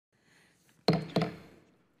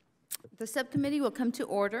The subcommittee will come to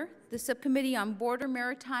order. The Subcommittee on Border,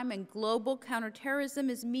 Maritime, and Global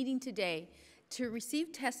Counterterrorism is meeting today to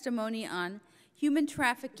receive testimony on human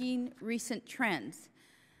trafficking recent trends.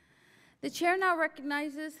 The chair now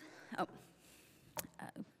recognizes,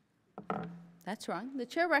 that's wrong. The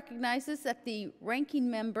chair recognizes that the ranking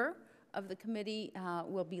member of the committee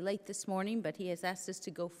will be late this morning, but he has asked us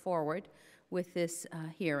to go forward with this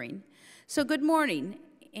hearing. So good morning.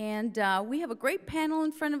 And we have a great panel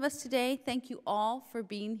in front of us today. Thank you all for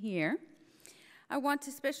being here. I want to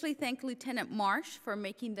especially thank Lieutenant Marsh for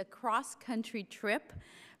making the cross-country trip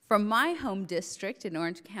from my home district in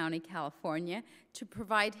Orange County, California, to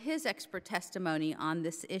provide his expert testimony on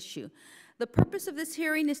this issue. The purpose of this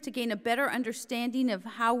hearing is to gain a better understanding of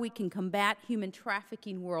how we can combat human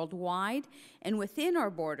trafficking worldwide and within our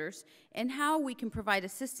borders, and how we can provide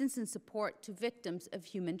assistance and support to victims of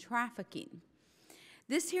human trafficking.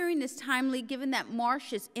 This hearing is timely given that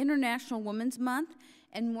March is International Women's Month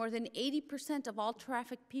and more than 80% of all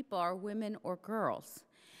trafficked people are women or girls.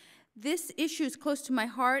 This issue is close to my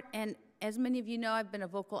heart, and as many of you know, I've been a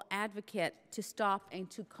vocal advocate to stop and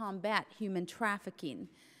to combat human trafficking.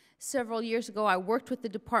 Several years ago, I worked with the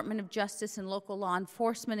Department of Justice and local law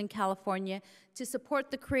enforcement in California to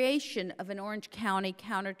support the creation of an Orange County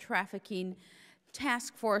counter-trafficking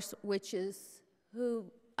task force, which is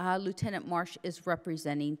who Lieutenant Marsh is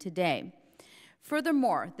representing today.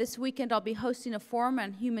 Furthermore, this weekend I'll be hosting a forum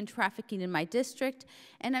on human trafficking in my district,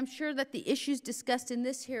 and I'm sure that the issues discussed in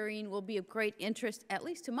this hearing will be of great interest, at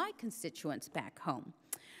least to my constituents back home.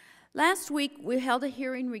 Last week, we held a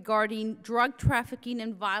hearing regarding drug trafficking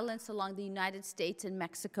and violence along the United States and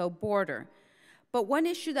Mexico border. But one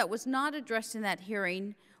issue that was not addressed in that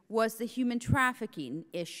hearing was the human trafficking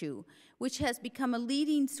issue, which has become a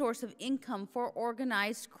leading source of income for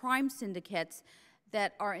organized crime syndicates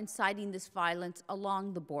that are inciting this violence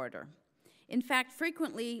along the border. In fact,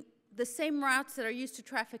 frequently, the same routes that are used to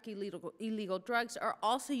traffic illegal drugs are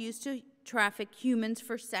also used to traffic humans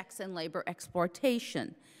for sex and labor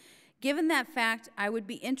exploitation. Given that fact, I would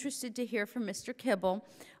be interested to hear from Mr. Kibble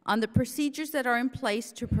on the procedures that are in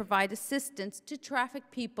place to provide assistance to trafficked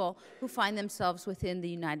people who find themselves within the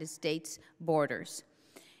United States borders.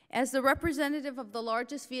 As the representative of the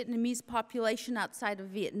largest Vietnamese population outside of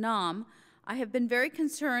Vietnam, I have been very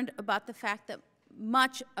concerned about the fact that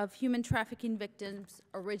much of human trafficking victims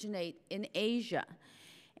originate in Asia.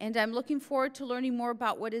 And I'm looking forward to learning more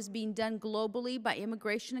about what is being done globally by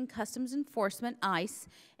Immigration and Customs Enforcement, ICE,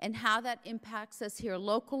 and how that impacts us here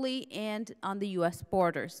locally and on the U.S.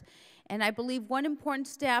 borders. And I believe one important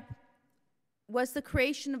step was the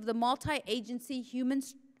creation of the multi-agency Human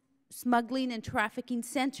Smuggling and Trafficking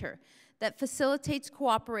Center that facilitates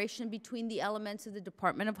cooperation between the elements of the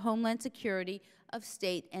Department of Homeland Security, of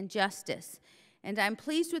State, and Justice. And I'm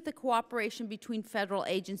pleased with the cooperation between federal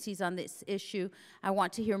agencies on this issue. I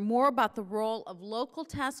want to hear more about the role of local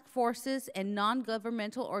task forces and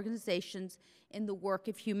non-governmental organizations in the work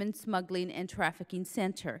of Human Smuggling and Trafficking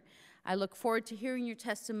Center. I look forward to hearing your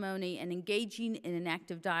testimony and engaging in an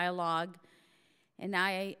active dialogue. And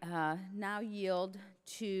I now yield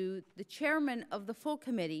to the chairman of the full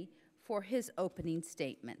committee for his opening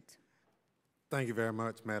statement. Thank you very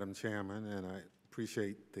much, Madam Chairman, and I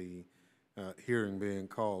appreciate the hearing being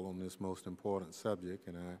called on this most important subject,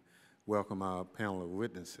 and I welcome our panel of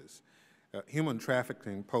witnesses. Human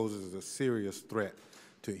trafficking poses a serious threat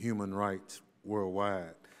to human rights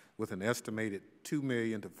worldwide, with an estimated 2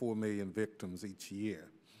 million to 4 million victims each year.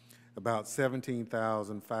 About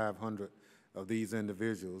 17,500 of these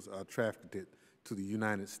individuals are trafficked to the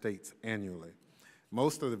United States annually.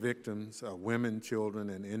 Most of the victims are women, children,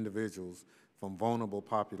 and individuals from vulnerable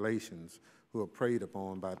populations who are preyed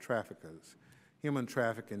upon by traffickers. Human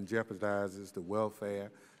trafficking jeopardizes the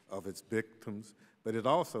welfare of its victims, but it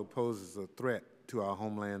also poses a threat to our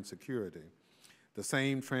homeland security. The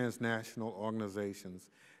same transnational organizations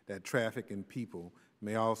that traffic in people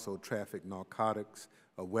may also traffic narcotics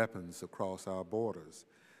or weapons across our borders.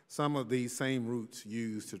 Some of these same routes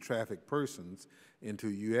used to traffic persons into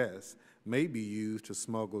the U.S. may be used to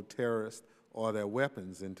smuggle terrorists or their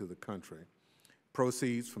weapons into the country.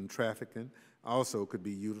 Proceeds from trafficking also could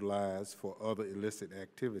be utilized for other illicit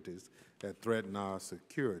activities that threaten our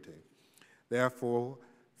security. Therefore,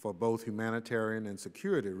 for both humanitarian and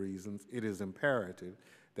security reasons, it is imperative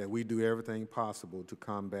that we do everything possible to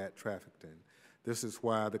combat trafficking. This is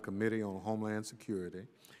why the Committee on Homeland Security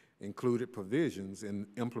included provisions in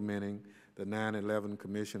implementing the 9/11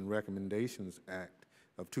 Commission Recommendations Act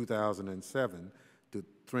of 2007 to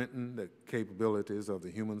strengthen the capabilities of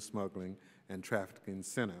the Human Smuggling and Trafficking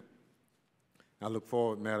Center. I look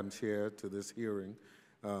forward, Madam Chair, to this hearing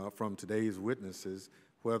from today's witnesses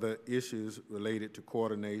whether issues related to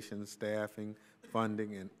coordination, staffing,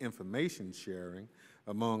 funding, and information sharing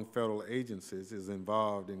among federal agencies is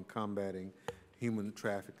involved in combating human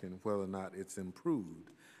trafficking, whether or not it's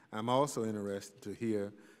improved. I'm also interested to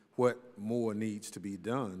hear what more needs to be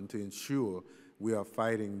done to ensure we are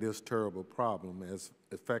fighting this terrible problem as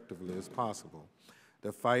effectively as possible.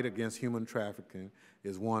 The fight against human trafficking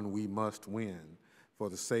is one we must win for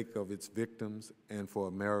the sake of its victims and for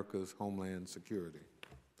America's homeland security.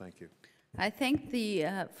 Thank you. I thank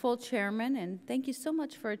the full chairman, and thank you so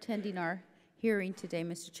much for attending our hearing today,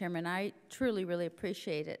 Mr. Chairman. I truly, really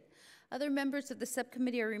appreciate it. Other members of the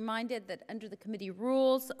subcommittee are reminded that under the committee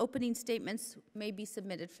rules, opening statements may be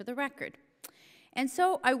submitted for the record. And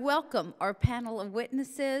so I welcome our panel of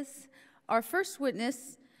witnesses. Our first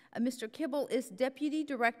witness, Mr. Kibble, is Deputy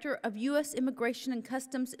Director of U.S. Immigration and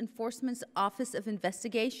Customs Enforcement's Office of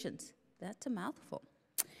Investigations. That's a mouthful.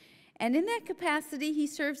 And in that capacity, he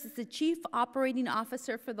serves as the Chief Operating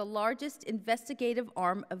Officer for the largest investigative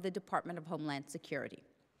arm of the Department of Homeland Security.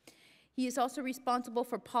 He is also responsible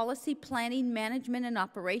for policy planning, management, and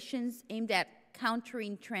operations aimed at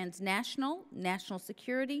countering transnational, national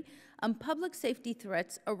security, and public safety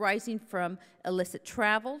threats arising from illicit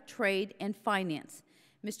travel, trade, and finance.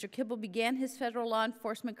 Mr. Kibble began his federal law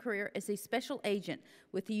enforcement career as a special agent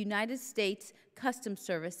with the United States Customs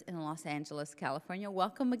Service in Los Angeles, California.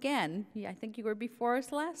 Welcome again. I think you were before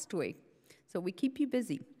us last week, so we keep you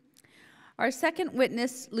busy. Our second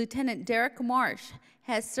witness, Lieutenant Derek Marsh,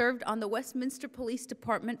 has served on the Westminster Police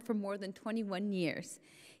Department for more than 21 years.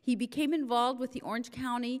 He became involved with the Orange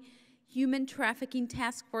County Human Trafficking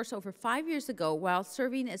Task Force over 5 years ago while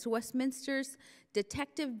serving as Westminster's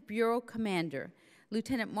Detective Bureau Commander.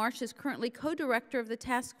 Lieutenant Marsh is currently co-director of the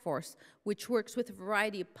task force, which works with a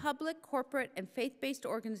variety of public, corporate, and faith-based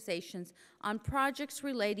organizations on projects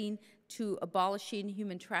relating to abolishing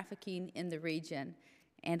human trafficking in the region.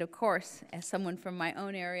 And of course, as someone from my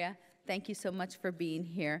own area, thank you so much for being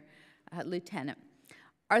here, Lieutenant.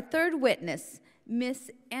 Our third witness, Ms.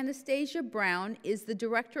 Anastasia Brown, is the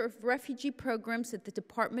Director of Refugee Programs at the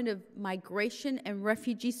Department of Migration and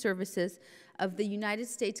Refugee Services of the United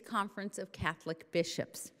States Conference of Catholic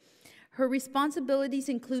Bishops. Her responsibilities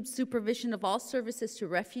include supervision of all services to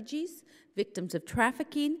refugees, victims of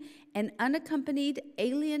trafficking, and unaccompanied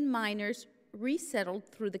alien minors resettled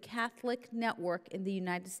through the Catholic network in the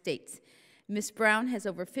United States. Ms. Brown has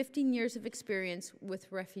over 15 years of experience with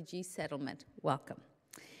refugee settlement. Welcome.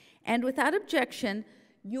 And without objection,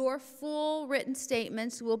 your full written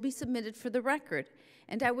statements will be submitted for the record.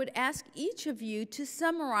 And I would ask each of you to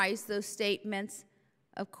summarize those statements.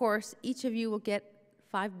 Of course, each of you will get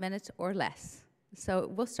 5 minutes or less. So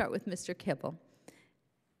we'll start with Mr. Kibble.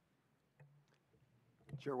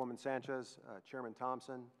 Chairwoman Sanchez, Chairman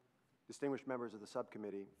Thompson, distinguished members of the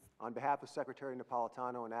subcommittee, on behalf of Secretary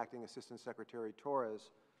Napolitano and Acting Assistant Secretary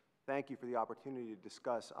Torres, thank you for the opportunity to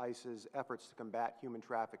discuss ICE's efforts to combat human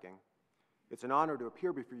trafficking. It's an honor to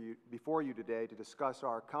appear before you today to discuss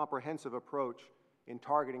our comprehensive approach in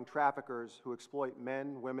targeting traffickers who exploit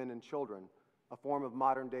men, women, and children, a form of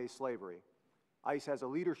modern-day slavery. ICE has a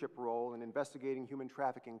leadership role in investigating human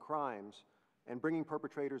trafficking crimes and bringing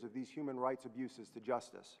perpetrators of these human rights abuses to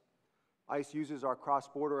justice. ICE uses our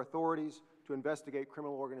cross-border authorities to investigate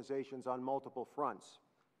criminal organizations on multiple fronts,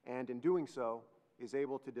 and in doing so, is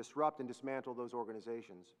able to disrupt and dismantle those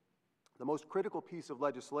organizations. The most critical piece of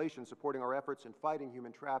legislation supporting our efforts in fighting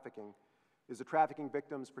human trafficking is the Trafficking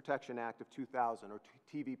Victims Protection Act of 2000, or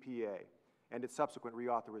TVPA, and its subsequent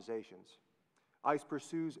reauthorizations. ICE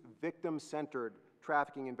pursues victim-centered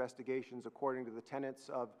trafficking investigations according to the tenets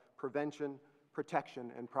of prevention,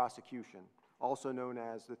 protection, and prosecution, also known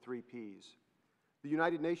as the 3 Ps. The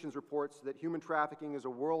United Nations reports that human trafficking is a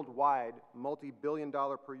worldwide,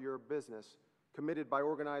 multi-billion-dollar per year business committed by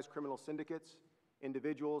organized criminal syndicates,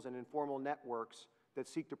 individuals, and informal networks that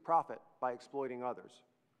seek to profit by exploiting others.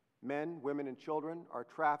 Men, women, and children are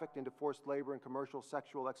trafficked into forced labor and commercial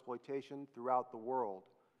sexual exploitation throughout the world.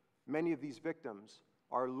 Many of these victims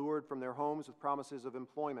are lured from their homes with promises of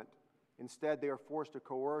employment. Instead, they are forced or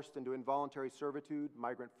coerced into involuntary servitude,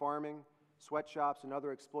 migrant farming, sweatshops, and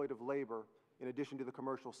other exploitive labor, in addition to the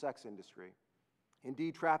commercial sex industry.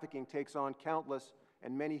 Indeed, trafficking takes on countless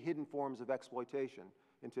and many hidden forms of exploitation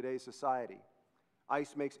in today's society.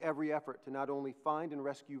 ICE makes every effort to not only find and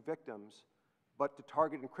rescue victims, but to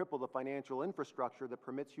target and cripple the financial infrastructure that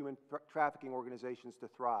permits human trafficking organizations to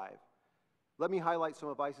thrive. Let me highlight some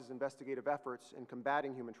of ICE's investigative efforts in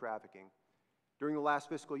combating human trafficking. During the last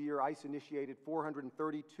fiscal year, ICE initiated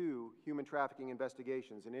 432 human trafficking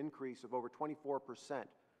investigations, an increase of over 24%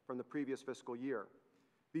 from the previous fiscal year.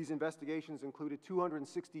 These investigations included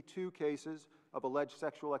 262 cases of alleged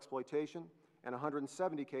sexual exploitation and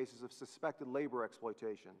 170 cases of suspected labor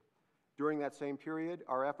exploitation. During that same period,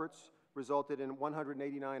 our efforts resulted in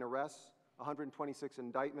 189 arrests, 126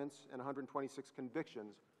 indictments, and 126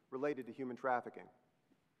 convictions related to human trafficking.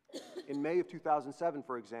 In May of 2007,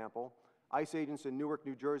 for example, ICE agents in Newark,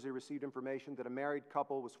 New Jersey received information that a married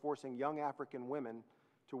couple was forcing young African women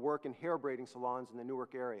to work in hair braiding salons in the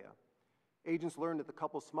Newark area. Agents learned that the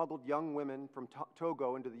couple smuggled young women from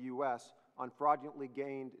Togo into the U.S. on fraudulently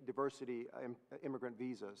gained diversity immigrant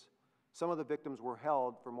visas. Some of the victims were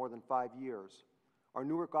held for more than 5 years. Our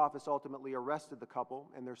Newark office ultimately arrested the couple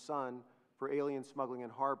and their son for alien smuggling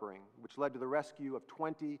and harboring, which led to the rescue of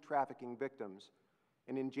 20 trafficking victims.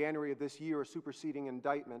 And in January of this year, a superseding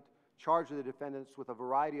indictment charged the defendants with a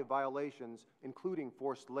variety of violations, including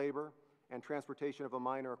forced labor and transportation of a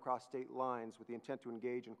minor across state lines with the intent to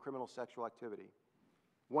engage in criminal sexual activity.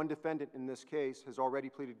 One defendant in this case has already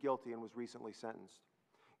pleaded guilty and was recently sentenced.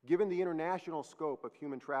 Given the international scope of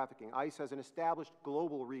human trafficking, ICE has an established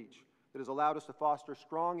global reach that has allowed us to foster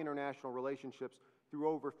strong international relationships through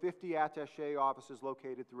over 50 attaché offices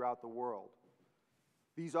located throughout the world.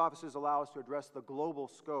 These offices allow us to address the global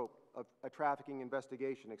scope of a trafficking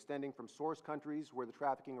investigation, extending from source countries where the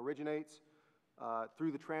trafficking originates,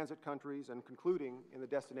 through the transit countries, and concluding in the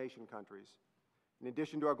destination countries. In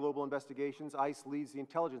addition to our global investigations, ICE leads the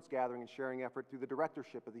intelligence gathering and sharing effort through the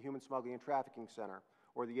directorship of the Human Smuggling and Trafficking Center,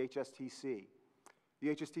 or the HSTC. The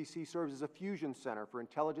HSTC serves as a fusion center for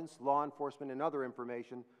intelligence, law enforcement, and other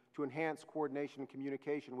information to enhance coordination and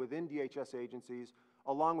communication within DHS agencies,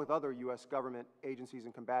 along with other U.S. government agencies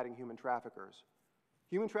in combating human traffickers.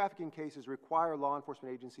 Human trafficking cases require law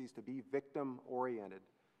enforcement agencies to be victim-oriented.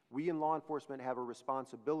 We in law enforcement have a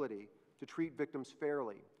responsibility to treat victims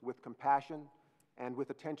fairly, with compassion, and with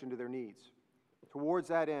attention to their needs. Towards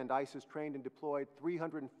that end, ICE has trained and deployed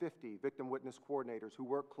 350 victim witness coordinators who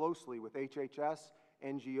work closely with HHS,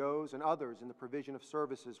 NGOs, and others in the provision of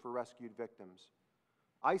services for rescued victims.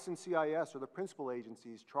 ICE and CIS are the principal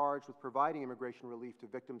agencies charged with providing immigration relief to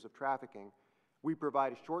victims of trafficking. We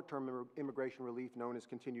provide a short-term immigration relief known as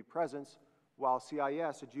continued presence, while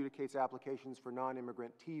CIS adjudicates applications for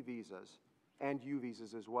non-immigrant T visas and U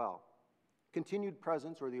visas as well. Continued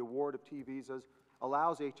presence, or the award of T visas,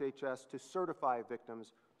 allows HHS to certify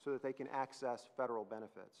victims so that they can access federal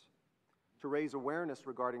benefits. To raise awareness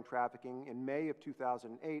regarding trafficking, in May of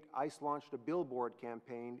 2008, ICE launched a billboard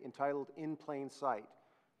campaign entitled In Plain Sight.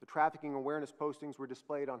 The trafficking awareness postings were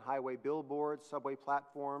displayed on highway billboards, subway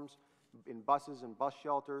platforms, in buses and bus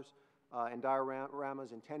shelters, and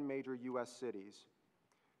dioramas in 10 major U.S. cities.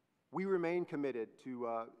 We remain committed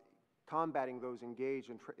to combating those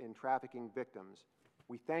engaged in trafficking victims.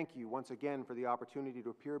 We thank you once again for the opportunity to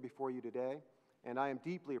appear before you today, and I am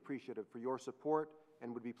deeply appreciative for your support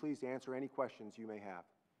and would be pleased to answer any questions you may have.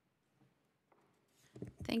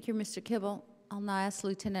 Thank you, Mr. Kibble. I'll now ask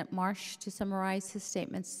Lieutenant Marsh to summarize his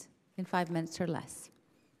statements in 5 minutes or less.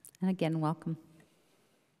 And again, welcome.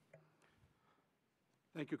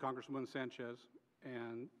 Thank you, Congresswoman Sanchez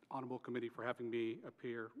and Honorable Committee, for having me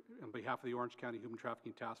appear on behalf of the Orange County Human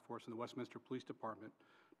Trafficking Task Force and the Westminster Police Department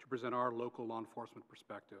to present our local law enforcement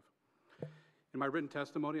perspective. In my written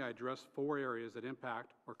testimony, I addressed 4 areas that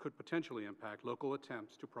impact or could potentially impact local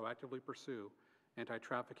attempts to proactively pursue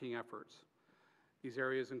anti-trafficking efforts. These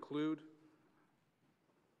areas include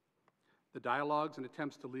the dialogues and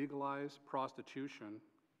attempts to legalize prostitution.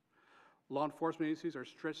 Law enforcement agencies are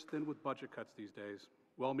stretched thin with budget cuts these days.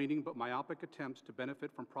 Well-meaning but myopic attempts to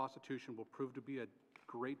benefit from prostitution will prove to be a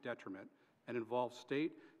great detriment and involve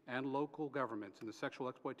state and local governments in the sexual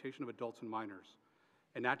exploitation of adults and minors.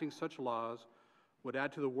 Enacting such laws would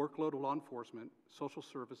add to the workload of law enforcement, social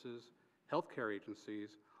services, healthcare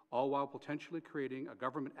agencies, all while potentially creating a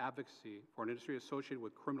government advocacy for an industry associated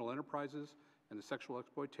with criminal enterprises and the sexual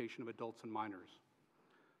exploitation of adults and minors.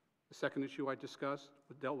 The second issue I discussed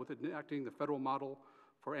dealt with enacting the federal model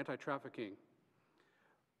for anti-trafficking.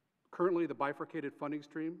 Currently, the bifurcated funding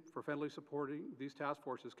stream for federally supporting these task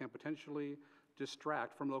forces can potentially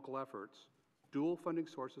distract from local efforts. Dual funding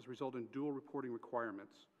sources result in dual reporting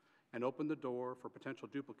requirements and open the door for potential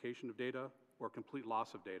duplication of data or complete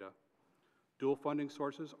loss of data. Dual funding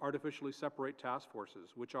sources artificially separate task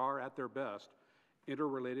forces, which are, at their best,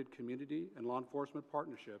 interrelated community and law enforcement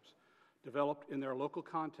partnerships developed in their local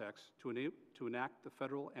context to enact the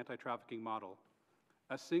federal anti-trafficking model.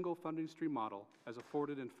 A single funding stream model, as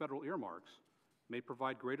afforded in federal earmarks, may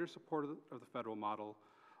provide greater support of the federal model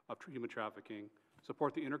of human trafficking,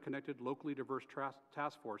 support the interconnected, locally diverse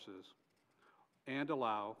task forces, and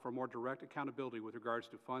allow for more direct accountability with regards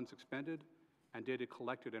to funds expended and data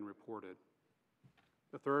collected and reported.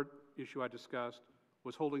 The third issue I discussed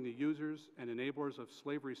was holding the users and enablers of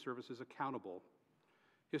slavery services accountable.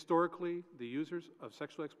 Historically, the users of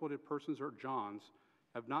sexually exploited persons or Johns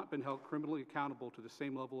have not been held criminally accountable to the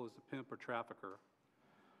same level as the pimp or trafficker.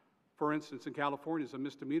 For instance, in California, it's a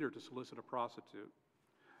misdemeanor to solicit a prostitute.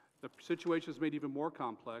 The situation is made even more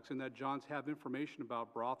complex in that Johns have information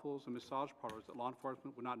about brothels and massage parlors that law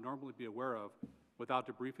enforcement would not normally be aware of without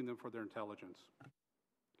debriefing them for their intelligence.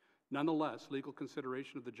 Nonetheless, legal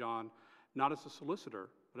consideration of the John, not as a solicitor,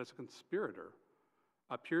 but as a conspirator,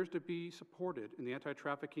 appears to be supported in the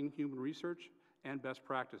anti-trafficking human research and best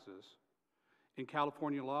practices. In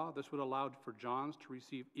California law, this would allow for Johns to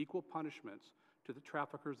receive equal punishments to the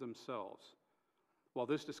traffickers themselves. While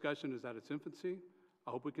this discussion is at its infancy,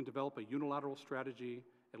 I hope we can develop a unilateral strategy,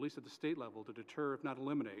 at least at the state level, to deter, if not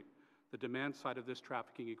eliminate, the demand side of this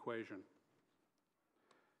trafficking equation.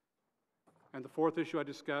 And the fourth issue I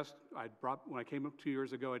discussed, when I came up 2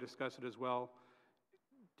 years ago, I discussed it as well,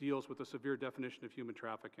 deals with the severe definition of human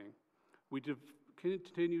trafficking. We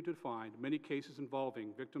continue to find many cases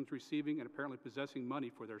involving victims receiving and apparently possessing money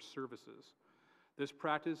for their services. This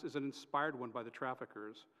practice is an inspired one by the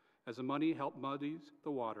traffickers, as the money helps muddies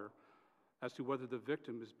the water as to whether the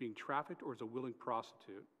victim is being trafficked or is a willing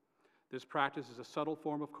prostitute. This practice is a subtle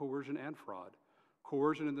form of coercion and fraud.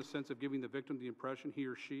 Coercion in the sense of giving the victim the impression he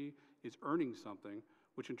or she is earning something,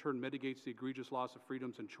 which in turn mitigates the egregious loss of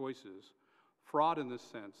freedoms and choices. Fraud in this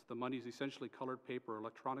sense, the money is essentially colored paper or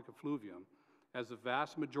electronic effluvium, as the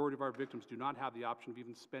vast majority of our victims do not have the option of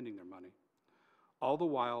even spending their money. All the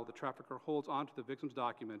while, the trafficker holds onto the victim's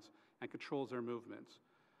documents and controls their movements,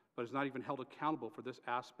 but is not even held accountable for this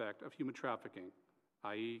aspect of human trafficking,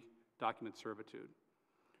 i.e. document servitude.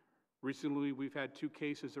 Recently, we've had 2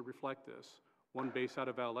 cases that reflect this, one based out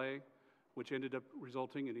of LA, which ended up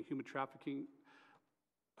resulting in a human trafficking.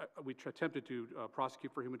 We attempted to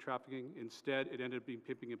prosecute for human trafficking. Instead, it ended up being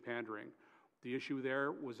pimping and pandering. The issue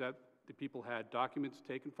there was that the people had documents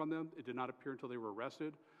taken from them. It did not appear until they were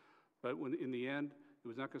arrested. But when, in the end, it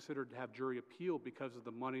was not considered to have jury appeal because of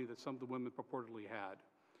the money that some of the women purportedly had.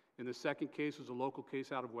 In the second case was a local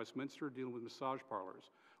case out of Westminster dealing with massage parlors.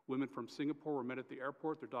 Women from Singapore were met at the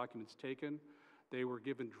airport, their documents taken. They were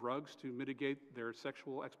given drugs to mitigate their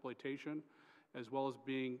sexual exploitation, as well as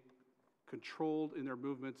being controlled in their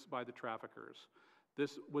movements by the traffickers.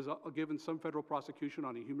 This was given some federal prosecution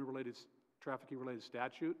on a human-related, trafficking-related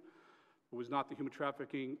statute. It was not the human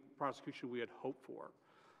trafficking prosecution we had hoped for.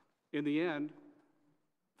 In the end,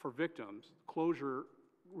 for victims, closure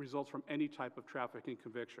results from any type of trafficking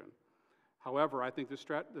conviction. However, I think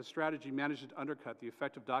the strategy manages to undercut the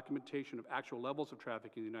effective documentation of actual levels of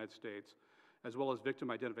trafficking in the United States, as well as victim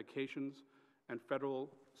identifications and federal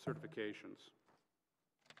certifications.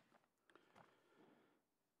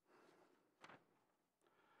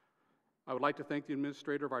 I would like to thank the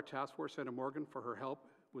administrator of our task force, Santa Morgan, for her help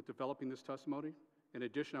with developing this testimony. In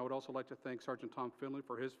addition, I would also like to thank Sergeant Tom Finley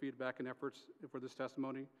for his feedback and efforts for this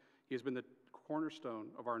testimony. He has been the cornerstone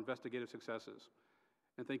of our investigative successes.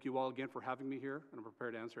 And thank you all again for having me here, and I'm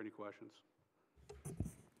prepared to answer any questions.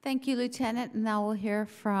 Thank you, Lieutenant. Now we'll hear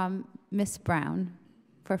from Ms. Brown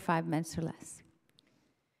for 5 minutes or less.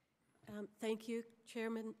 Thank you,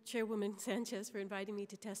 Chairwoman Sanchez, for inviting me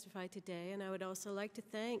to testify today. And I would also like to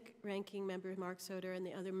thank Ranking Member Mark Soder and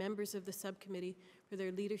the other members of the subcommittee for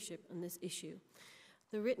their leadership on this issue.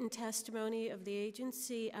 The written testimony of the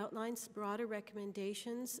agency outlines broader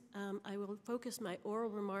recommendations. I will focus my oral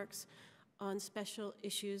remarks on special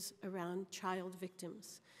issues around child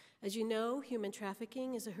victims. As you know, human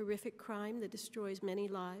trafficking is a horrific crime that destroys many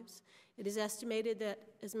lives. It is estimated that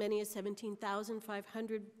as many as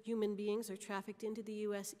 17,500 human beings are trafficked into the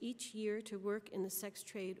U.S. each year to work in the sex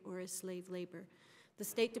trade or as slave labor. The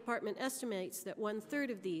State Department estimates that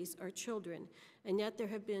 1/3 of these are children, and yet there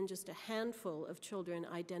have been just a handful of children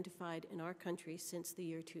identified in our country since the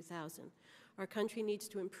year 2000. Our country needs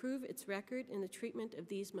to improve its record in the treatment of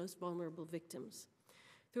these most vulnerable victims.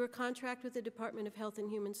 Through a contract with the Department of Health and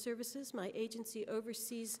Human Services, my agency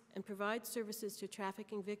oversees and provides services to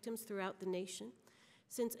trafficking victims throughout the nation.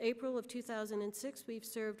 Since April of 2006, we've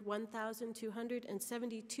served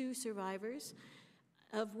 1,272 survivors,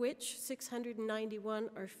 of which 691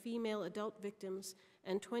 are female adult victims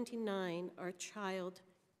and 29 are child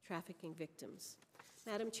trafficking victims.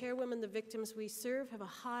 Madam Chairwoman, the victims we serve have a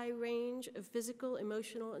high range of physical,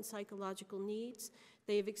 emotional, and psychological needs.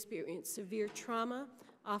 They have experienced severe trauma,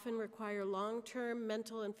 often require long-term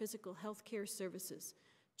mental and physical health care services.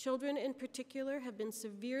 Children in particular have been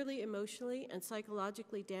severely emotionally and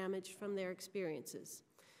psychologically damaged from their experiences.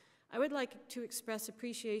 I would like to express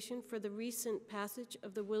appreciation for the recent passage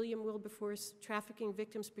of the William Wilberforce Trafficking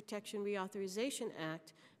Victims Protection Reauthorization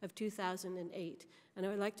Act of 2008, and I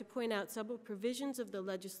would like to point out several provisions of the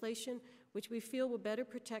legislation which we feel will better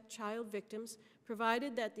protect child victims,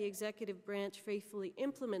 provided that the executive branch faithfully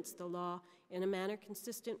implements the law in a manner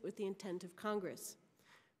consistent with the intent of Congress.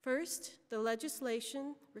 First, the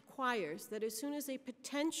legislation requires that as soon as a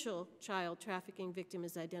potential child trafficking victim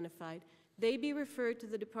is identified, they be referred to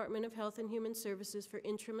the Department of Health and Human Services for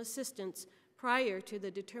interim assistance prior to the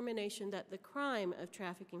determination that the crime of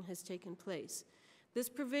trafficking has taken place. This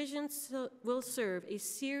provision will serve a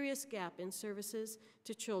serious gap in services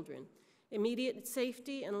to children. Immediate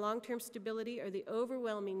safety and long-term stability are the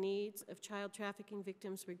overwhelming needs of child trafficking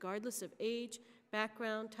victims, regardless of age,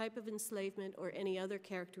 background, type of enslavement, or any other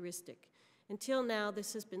characteristic. Until now,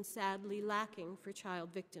 this has been sadly lacking for child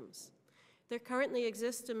victims. There currently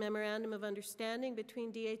exists a memorandum of understanding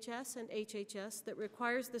between DHS and HHS that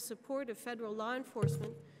requires the support of federal law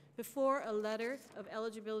enforcement before a letter of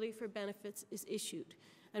eligibility for benefits is issued.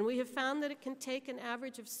 And we have found that it can take an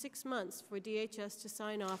average of 6 months for DHS to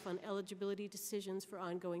sign off on eligibility decisions for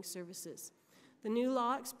ongoing services. The new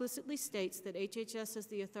law explicitly states that HHS has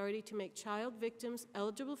the authority to make child victims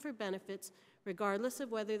eligible for benefits regardless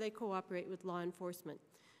of whether they cooperate with law enforcement.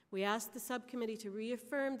 We ask the subcommittee to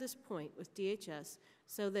reaffirm this point with DHS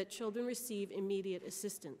so that children receive immediate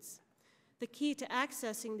assistance. The key to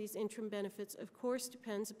accessing these interim benefits, of course,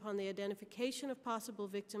 depends upon the identification of possible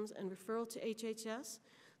victims and referral to HHS.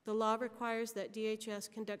 The law requires that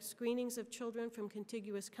DHS conduct screenings of children from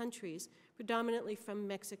contiguous countries, predominantly from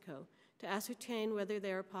Mexico, to ascertain whether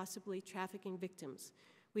they are possibly trafficking victims.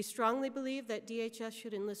 We strongly believe that DHS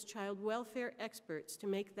should enlist child welfare experts to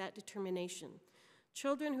make that determination.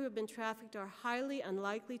 Children who have been trafficked are highly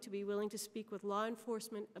unlikely to be willing to speak with law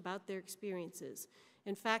enforcement about their experiences.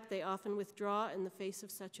 In fact, they often withdraw in the face of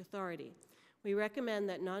such authority. We recommend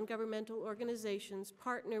that non-governmental organizations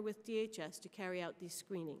partner with DHS to carry out these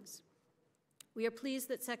screenings. We are pleased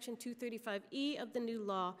that Section 235E of the new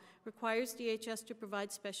law requires DHS to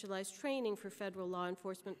provide specialized training for federal law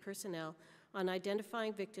enforcement personnel on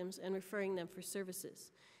identifying victims and referring them for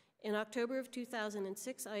services. In October of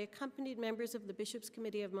 2006, I accompanied members of the Bishops'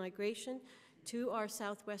 Committee of Migration to our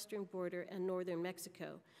southwestern border and northern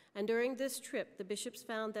Mexico. And during this trip, the bishops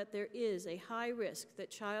found that there is a high risk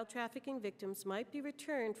that child trafficking victims might be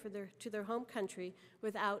returned to their home country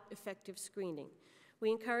without effective screening.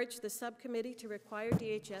 We encourage the subcommittee to require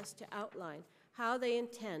DHS to outline how they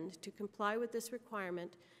intend to comply with this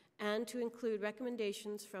requirement and to include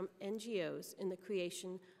recommendations from NGOs in the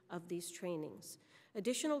creation of these trainings.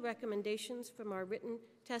 Additional recommendations from our written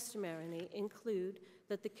testimony include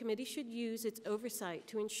that the committee should use its oversight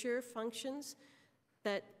to ensure functions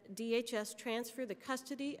that DHS transfer the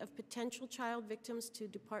custody of potential child victims to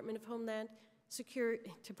Department of Homeland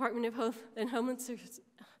and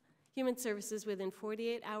Human Services within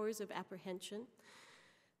 48 hours of apprehension,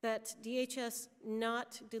 that DHS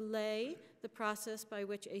not delay the process by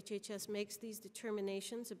which HHS makes these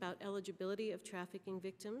determinations about eligibility of trafficking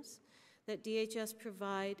victims, that DHS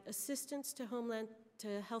provide assistance to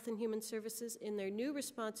Health and Human Services in their new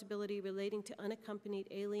responsibility relating to unaccompanied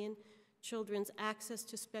alien children's access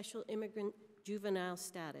to special immigrant juvenile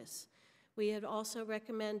status. We had also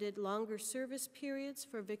recommended longer service periods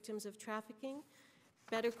for victims of trafficking,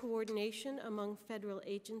 better coordination among federal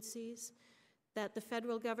agencies, that the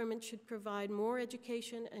federal government should provide more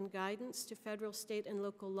education and guidance to federal, state, and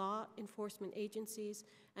local law enforcement agencies,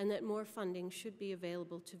 and that more funding should be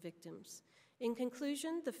available to victims. In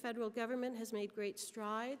conclusion, the federal government has made great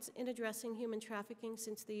strides in addressing human trafficking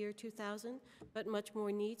since the year 2000, but much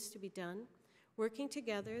more needs to be done. Working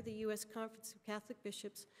together, the U.S. Conference of Catholic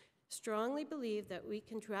Bishops strongly believe that we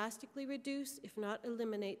can drastically reduce, if not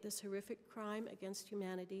eliminate, this horrific crime against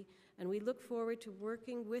humanity, and we look forward to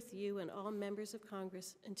working with you and all members of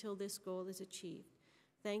Congress until this goal is achieved.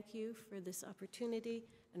 Thank you for this opportunity,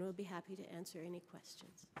 and we'll be happy to answer any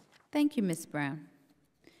questions. Thank you, Ms. Brown.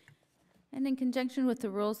 And in conjunction with the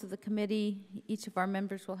rules of the committee, each of our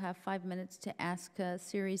members will have 5 minutes to ask a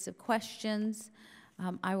series of questions.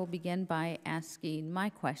 I will begin by asking my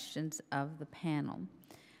questions of the panel.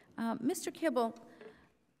 Mr. Kibble,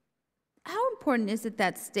 how important is it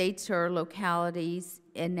that states or localities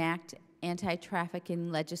enact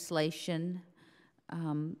anti-trafficking legislation?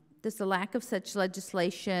 Does the lack of such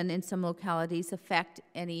legislation in some localities affect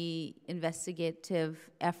any investigative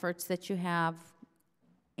efforts that you have?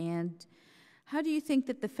 And how do you think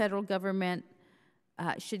that the federal government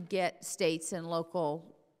should get states and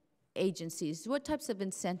local agencies? What types of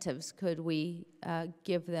incentives could we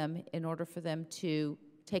give them in order for them to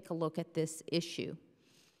take a look at this issue?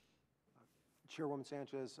 Chairwoman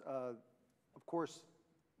Sanchez, of course,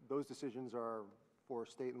 those decisions are for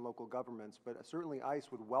state and local governments, but certainly ICE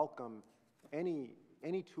would welcome any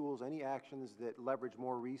tools, any actions that leverage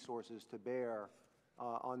more resources to bear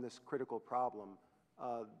on this critical problem.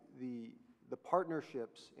 The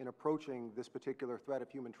partnerships in approaching this particular threat of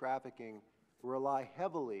human trafficking rely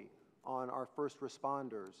heavily on our first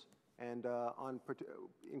responders and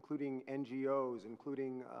including NGOs,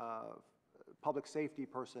 including public safety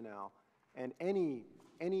personnel, and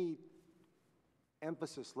any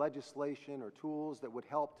emphasis, legislation, or tools that would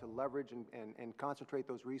help to leverage and concentrate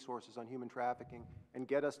those resources on human trafficking and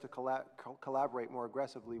get us to collaborate more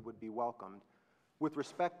aggressively would be welcomed. With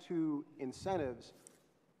respect to incentives,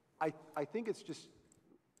 I think it's just,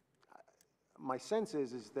 my sense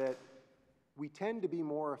is that we tend to be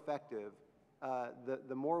more effective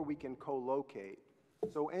the more we can co-locate.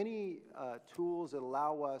 So any tools that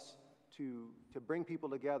allow us to bring people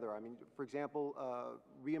together, I mean, for example,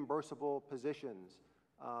 reimbursable positions.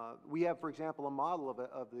 We have, for example, a model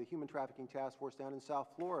of the Human Trafficking Task Force down in South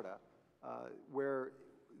Florida, where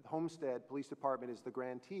Homestead Police Department is the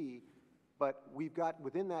grantee, but we've got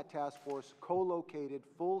within that task force co-located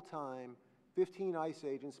full-time 15 ICE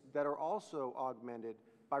agents that are also augmented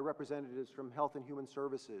by representatives from Health and Human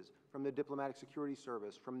Services, from the Diplomatic Security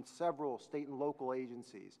Service, from several state and local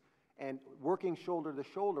agencies. And working shoulder to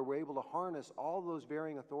shoulder, we're able to harness all those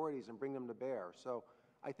varying authorities and bring them to bear. So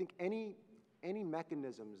I think any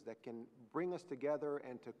mechanisms that can bring us together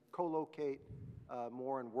and to co-locate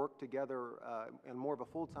more and work together on more of a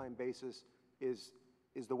full-time basis is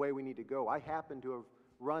the way we need to go. I happen to have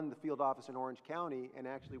run the field office in Orange County and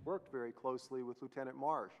actually worked very closely with Lieutenant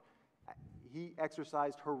Marsh. He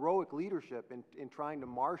exercised heroic leadership in trying to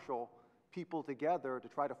marshal people together to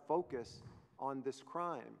try to focus on this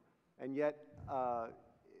crime. And yet,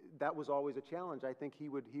 that was always a challenge. I think he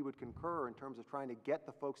would concur in terms of trying to get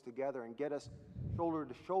the folks together and get us shoulder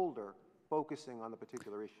to shoulder focusing on the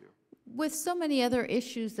particular issue. With so many other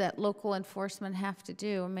issues that local enforcement have to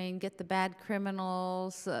do, I mean, get the bad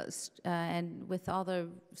criminals, and with all the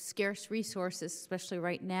scarce resources, especially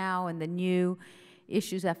right now, and the new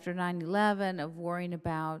issues after 9/11 of worrying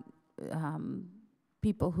about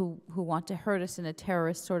people who want to hurt us in a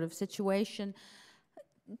terrorist sort of situation.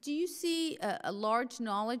 Do you see a large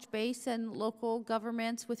knowledge base in local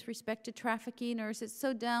governments with respect to trafficking, or is it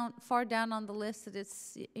so far down on the list that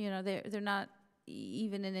it's, you know, they're not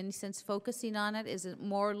even in any sense focusing on it? Is it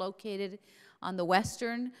more located on the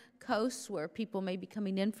western coast where people may be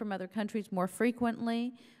coming in from other countries more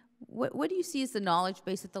frequently? What do you see as the knowledge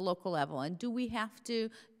base at the local level? And do we have to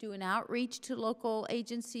do an outreach to local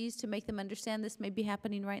agencies to make them understand this may be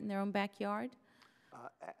happening right in their own backyard?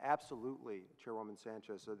 Absolutely, Chairwoman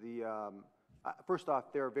Sanchez. So first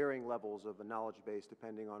off, there are varying levels of a knowledge base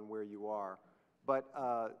depending on where you are. But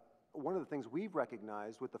one of the things we've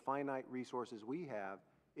recognized with the finite resources we have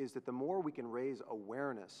is that the more we can raise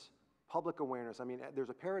awareness, public awareness. I mean, there's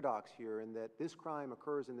a paradox here in that this crime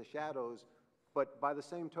occurs in the shadows, but by the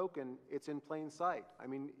same token, it's in plain sight. I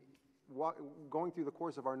mean, going through the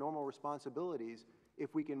course of our normal responsibilities,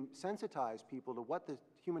 if we can sensitize people to what the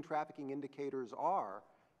human trafficking indicators are,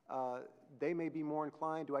 they may be more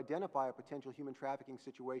inclined to identify a potential human trafficking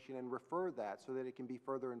situation and refer that so that it can be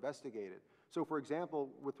further investigated. So, for example,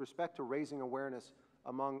 with respect to raising awareness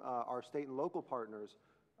among our state and local partners,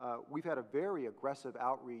 we've had a very aggressive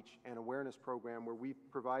outreach and awareness program where we've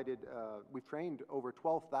trained over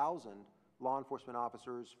 12,000 law enforcement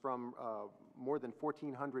officers from more than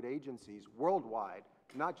 1,400 agencies worldwide,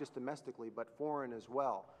 not just domestically, but foreign as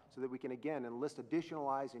well, so that we can, again, enlist additional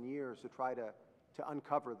eyes and ears to try to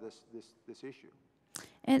uncover this issue.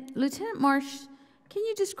 And Lieutenant Marsh, can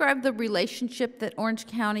you describe the relationship that Orange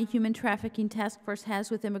County Human Trafficking Task Force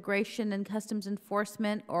has with Immigration and Customs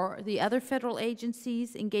Enforcement or the other federal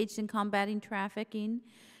agencies engaged in combating trafficking?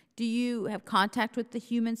 Do you have contact with the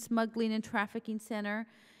Human Smuggling and Trafficking Center?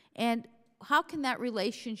 And how can that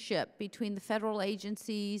relationship between the federal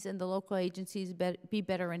agencies and the local agencies be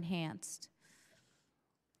better enhanced?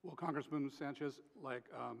 Well, Congressman Sanchez, like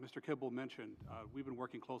Mr. Kibble mentioned, we've been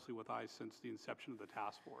working closely with ICE since the inception of the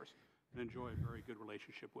task force and enjoy a very good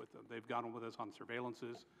relationship with them. They've gone with us on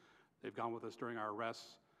surveillances. They've gone with us during our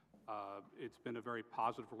arrests. It's been a very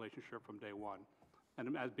positive relationship from day one.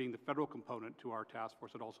 And as being the federal component to our task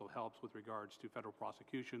force, it also helps with regards to federal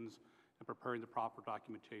prosecutions and preparing the proper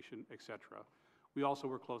documentation, et cetera. We also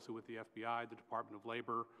work closely with the FBI, the Department of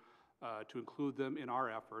Labor, to include them in our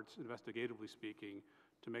efforts, investigatively speaking,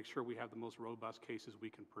 to make sure we have the most robust cases we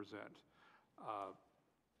can present.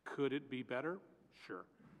 Could it be better? Sure.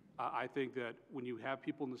 I think that when you have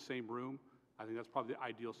people in the same room, I think that's probably the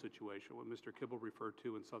ideal situation. What Mr. Kibble referred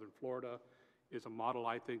to in Southern Florida is a model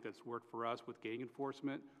I think that's worked for us with gang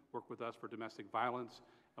enforcement, worked with us for domestic violence,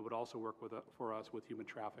 and would also work for us with human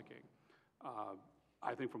trafficking.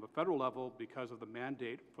 I think from a federal level, because of the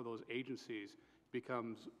mandate for those agencies,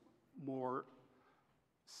 becomes more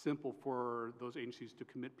simple for those agencies to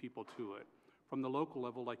commit people to it. From the local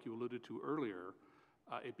level, like you alluded to earlier,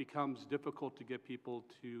 it becomes difficult to get people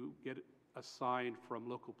to get assigned from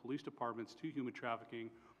local police departments to human trafficking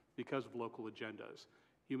because of local agendas.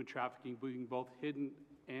 Human trafficking being both hidden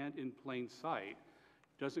and in plain sight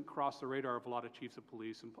doesn't cross the radar of a lot of chiefs of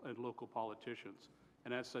police and local politicians.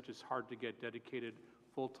 And as such, it's hard to get dedicated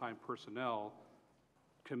full-time personnel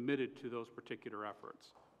committed to those particular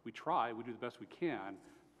efforts. We try, we do the best we can,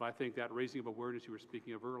 but I think that raising of awareness you were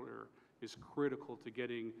speaking of earlier is critical to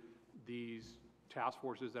getting these task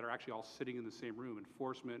forces that are actually all sitting in the same room,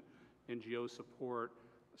 enforcement, NGO support,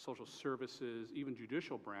 social services, even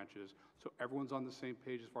judicial branches, so everyone's on the same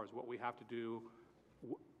page as far as what we have to do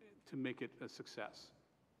to make it a success.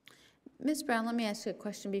 Ms. Brown, let me ask you a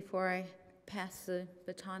question before I pass the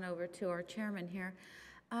baton over to our chairman here.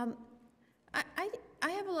 I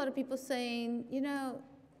have a lot of people saying, you know,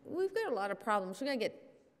 we've got a lot of problems. We're going to get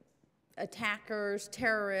attackers,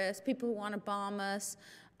 terrorists, people who want to bomb us.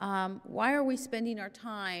 Why are we spending our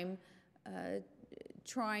time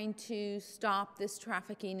trying to stop this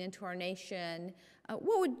trafficking into our nation?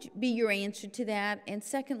 What would be your answer to that? And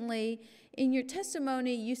secondly, in your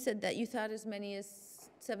testimony, you said that you thought as many as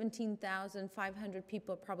 17,500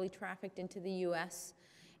 people are probably trafficked into the U.S.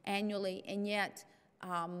 annually, and yet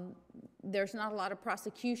there's not a lot of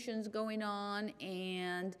prosecutions going on,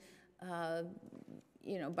 and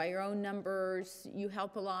you know, by your own numbers, you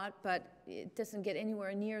help a lot, but it doesn't get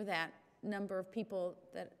anywhere near that number of people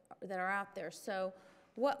that are out there. So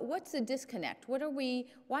what's the disconnect?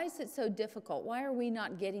 Why is it so difficult? Why are we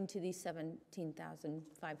not getting to these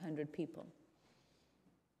 17,500 people?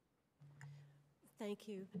 Thank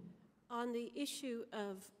you. On the issue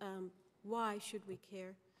of why should we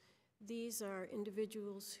care, these are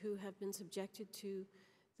individuals who have been subjected to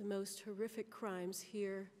the most horrific crimes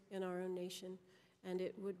here in our own nation, and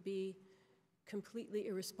it would be completely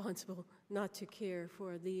irresponsible not to care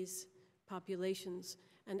for these populations.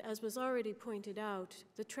 And as was already pointed out,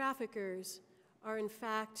 the traffickers are in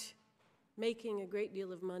fact making a great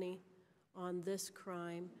deal of money on this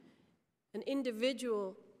crime. An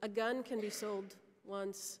individual, a gun can be sold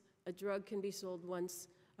once, a drug can be sold once,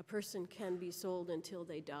 a person can be sold until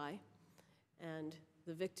they die, and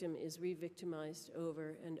the victim is re-victimized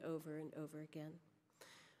over and over and over again.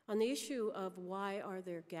 On the issue of why are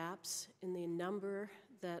there gaps in the number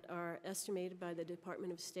that are estimated by the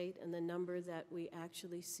Department of State and the number that we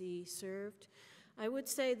actually see served, I would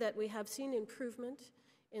say that we have seen improvement.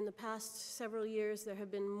 In the past several years, there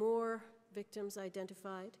have been more victims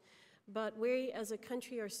identified, but we as a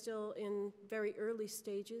country are still in very early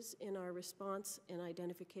stages in our response and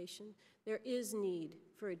identification. There is need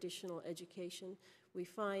for additional education. We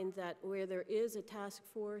find that where there is a task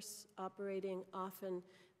force operating, often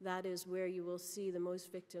that is where you will see the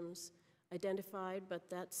most victims identified, but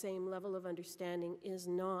that same level of understanding is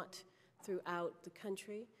not throughout the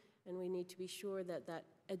country, and we need to be sure that that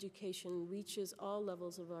education reaches all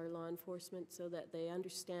levels of our law enforcement so that they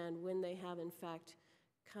understand when they have in fact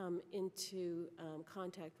come into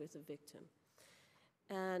contact with a victim.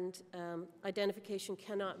 And identification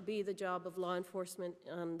cannot be the job of law enforcement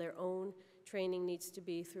on their own. Training needs to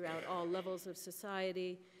be throughout all levels of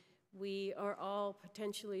society. We are all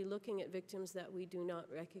potentially looking at victims that we do not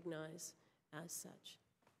recognize as such.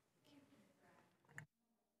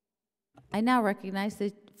 I now recognize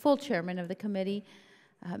the full chairman of the committee,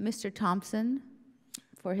 Mr. Thompson,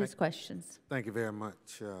 for his questions. Thank you very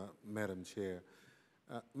much, Madam Chair.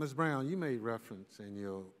 Ms. Brown, you made reference in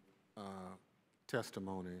your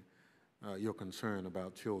testimony, your concern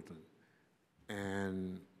about children,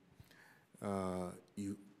 and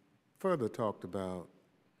you further talked about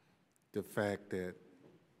the fact that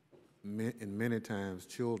in many times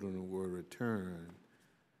children were returned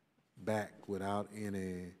back without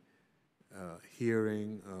any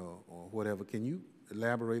hearing or whatever. Can you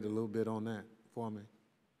elaborate a little bit on that for me?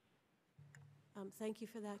 Thank you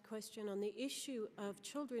for that question. On the issue of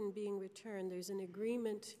children being returned, there's an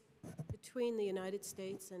agreement between the United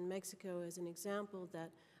States and Mexico, as an example, that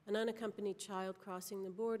an unaccompanied child crossing the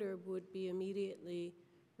border would be immediately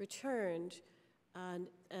returned,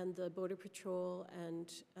 and the Border Patrol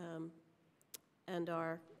and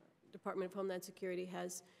our Department of Homeland Security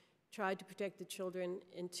has tried to protect the children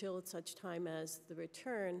until such time as the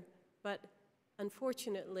return. But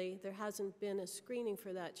unfortunately, there hasn't been a screening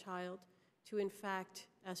for that child to, in fact,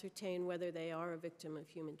 ascertain whether they are a victim of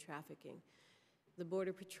human trafficking. The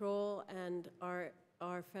Border Patrol and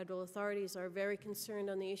our federal authorities are very concerned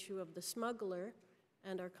on the issue of the smuggler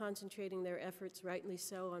and are concentrating their efforts, rightly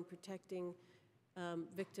so, on protecting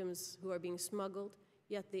victims who are being smuggled,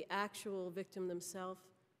 yet the actual victim themselves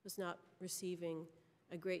was not receiving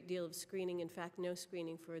a great deal of screening, in fact, no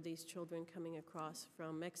screening for these children coming across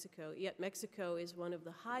from Mexico. Yet Mexico is one of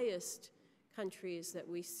the highest countries that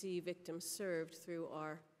we see victims served through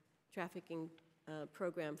our trafficking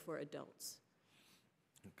program for adults.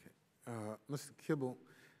 Okay. Mr. Kibble,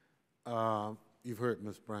 you've heard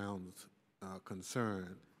Ms. Brown's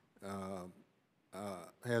concern.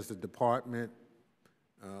 Has the department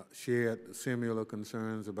shared similar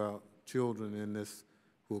concerns about children in this,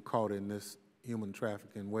 who are caught in this human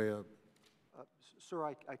trafficking web? Sir,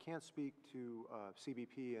 I can't speak to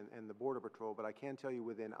CBP and the Border Patrol, but I can tell you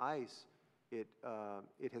within ICE, it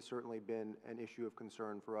has certainly been an issue of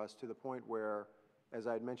concern for us, to the point where, as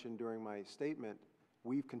I had mentioned during my statement,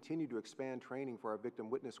 we've continued to expand training for our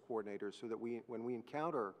victim witness coordinators so that when we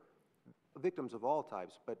encounter victims of all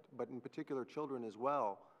types, but in particular children as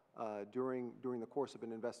well, during the course of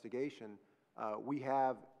an investigation, we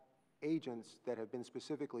have agents that have been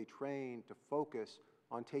specifically trained to focus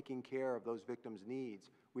on taking care of those victims' needs.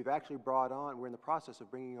 We've actually we're in the process of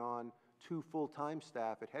bringing on 2 full-time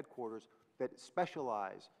staff at headquarters that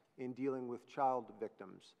specialize in dealing with child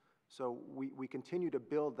victims. So we continue to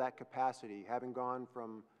build that capacity, having gone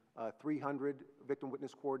from 300 victim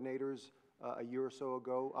witness coordinators a year or so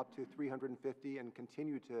ago up to 350, and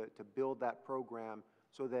continue to build that program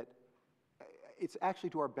so that it's actually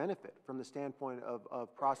to our benefit from the standpoint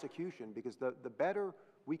of prosecution, because the better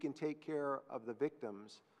we can take care of the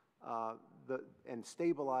victims and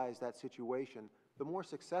stabilize that situation, the more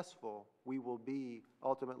successful we will be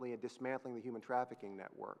ultimately in dismantling the human trafficking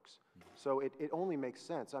networks. So it only makes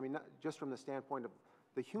sense. I mean, not just from the standpoint of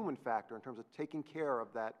the human factor in terms of taking care of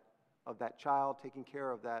that child, taking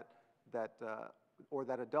care of that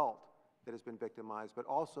adult that has been victimized, but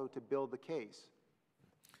also to build the case.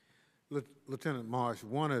 Lieutenant Marsh,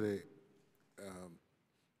 one of the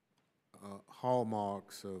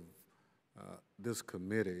hallmarks of this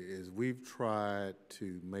committee is we've tried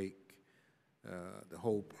to make the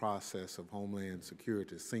whole process of Homeland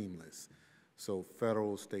Security seamless, so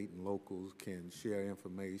federal, state, and locals can share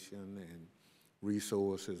information and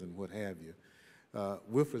resources and what have you.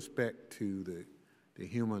 With respect to the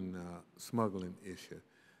human smuggling issue,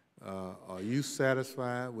 are you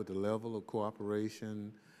satisfied with the level of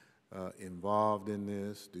cooperation involved in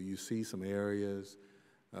this? Do you see some areas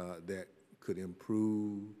that could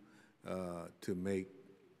improve to make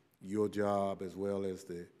your job, as well as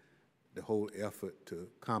the whole effort to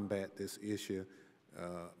combat this issue,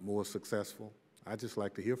 more successful? I'd just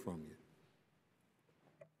like to hear from you.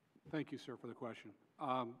 Thank you, sir, for the question.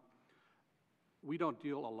 We don't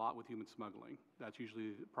deal a lot with human smuggling. That's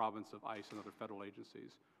usually the province of ICE and other federal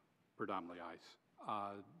agencies, predominantly ICE.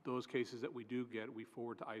 Those cases that we do get, we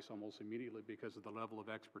forward to ICE almost immediately because of the level of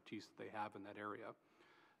expertise that they have in that area.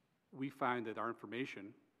 We find that our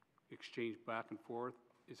information exchange back and forth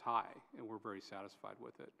is high, and we're very satisfied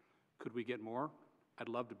with it. Could we get more? I'd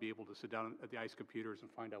love to be able to sit down at the ICE computers and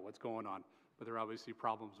find out what's going on, but there are obviously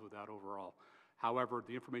problems with that overall. However,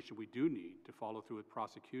 the information we do need to follow through with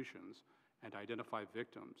prosecutions and identify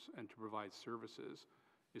victims and to provide services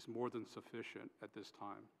is more than sufficient at this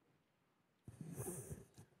time.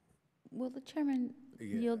 Will the chairman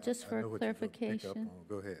yield just for a clarification?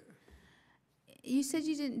 Go ahead. You said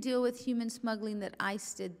you didn't deal with human smuggling, that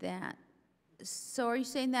ICE did that. So are you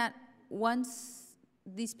saying that once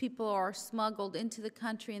these people are smuggled into the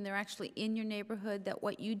country and they're actually in your neighborhood, that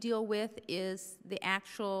what you deal with is the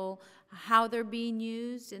actual, how they're being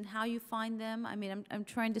used and how you find them? I mean, I'm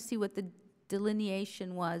trying to see what the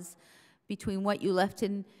delineation was between what you left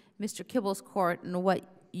in Mr. Kibble's court and what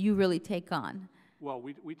you really take on. Well,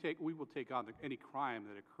 we will take on any crime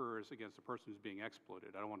that occurs against a person who's being exploited.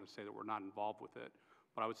 I don't want to say that we're not involved with it,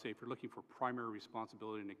 but I would say if you're looking for primary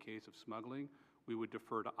responsibility in a case of smuggling, we would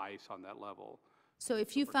defer to ICE on that level. So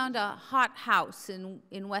if you found a hot house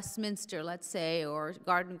in Westminster, let's say, or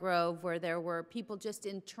Garden Grove, where there were people just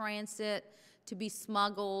in transit to be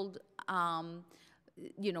smuggled,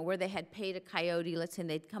 you know, where they had paid a coyote, let's say, and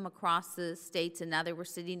they'd come across the states and now they were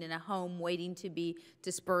sitting in a home waiting to be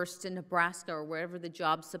dispersed in Nebraska or wherever the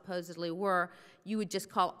jobs supposedly were, you would just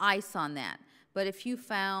call ICE on that. But if you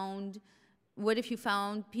found, what if you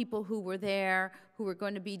found people who were there who were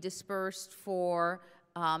going to be dispersed for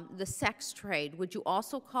the sex trade? Would you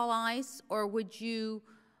also call ICE, or would you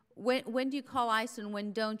when do you call ICE and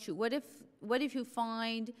when don't you? What if you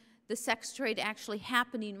find the sex trade actually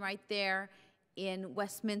happening right there in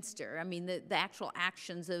Westminster? I mean, the actual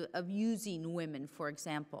actions of using women, for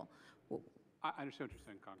example. I understand what you're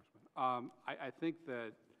saying, Congressman. I think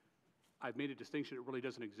that I've made a distinction that really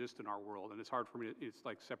doesn't exist in our world, and it's hard for me to, it's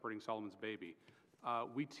like separating Solomon's baby.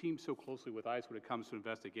 We team so closely with ICE when it comes to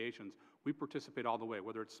investigations. We participate all the way,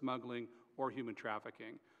 whether it's smuggling or human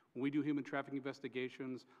trafficking. When we do human trafficking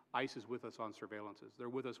investigations, ICE is with us on surveillances. They're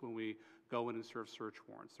with us when we go in and serve search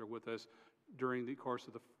warrants. They're with us during the course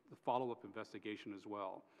of the follow-up investigation as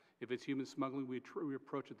well. If it's human smuggling, we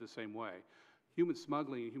approach it the same way. Human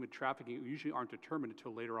smuggling and human trafficking usually aren't determined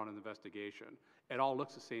until later on in the investigation. It all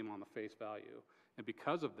looks the same on the face value. And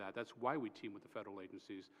because of that, that's why we team with the federal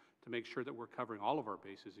agencies to make sure that we're covering all of our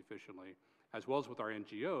bases efficiently, as well as with our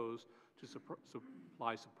NGOs to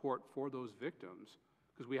supply support for those victims.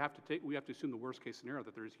 Because we have to assume the worst case scenario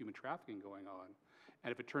that there is human trafficking going on.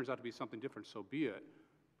 And if it turns out to be something different, so be it.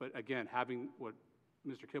 But again, having what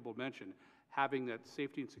Mr. Kibble mentioned, having that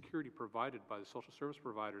safety and security provided by the social service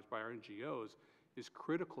providers, by our NGOs, is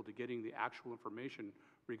critical to getting the actual information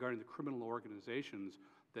regarding the criminal organizations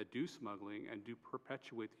that do smuggling and do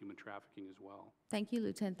perpetuate human trafficking as well. Thank you,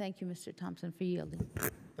 Lieutenant. Thank you, Mr. Thompson, for yielding.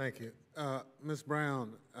 Thank you. Ms.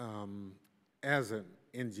 Brown, as an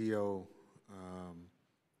NGO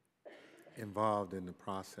involved in the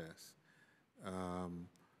process,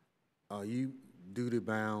 are you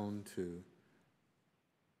duty-bound to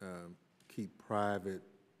keep private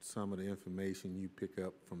some of the information you pick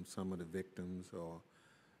up from some of the victims, or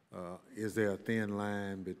is there a thin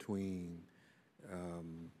line between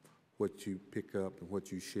what you pick up and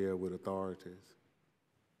what you share with authorities?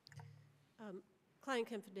 Client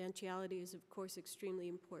confidentiality is, of course, extremely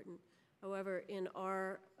important. However, in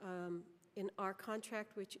our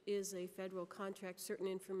contract, which is a federal contract, certain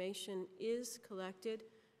information is collected,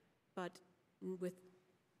 but with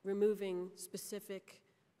removing specific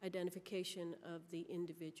identification of the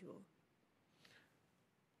individual.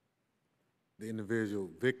 The individual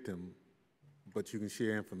victim, but you can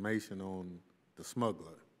share information on the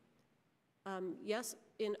smuggler. Yes,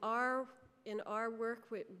 in our work,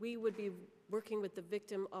 we would be working with the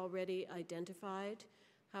victim already identified.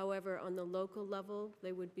 However, on the local level,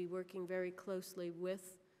 they would be working very closely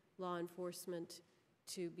with law enforcement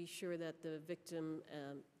to be sure that the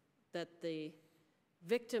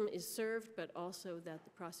victim is served, but also that the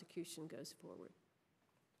prosecution goes forward.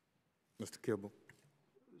 Mr. Kibble.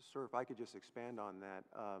 Sir, if I could just expand on that.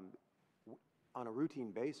 On a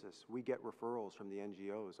routine basis, we get referrals from the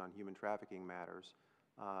NGOs on human trafficking matters.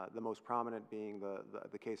 The most prominent being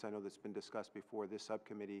the case I know that's been discussed before this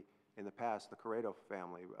subcommittee in the past, the Corredo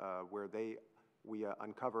family, where we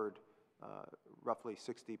uncovered roughly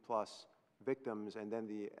 60+ victims, and then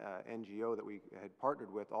the NGO that we had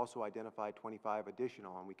partnered with also identified 25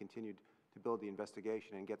 additional, and we continued to build the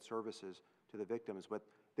investigation and get services to the victims. But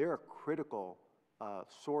they're a critical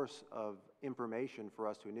source of information for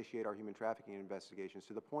us to initiate our human trafficking investigations,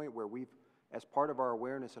 to the point where we've, as part of our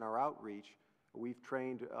awareness and our outreach, we've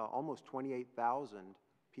trained almost 28,000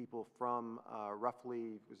 people from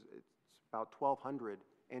roughly it's about 1,200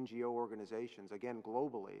 NGO organizations, again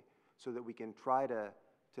globally, so that we can try to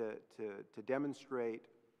demonstrate,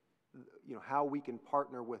 how we can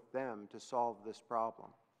partner with them to solve this problem.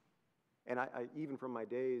 And I even from my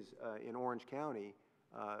days in Orange County,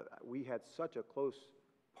 we had such a close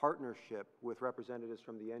partnership with representatives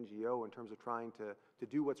from the NGO in terms of trying to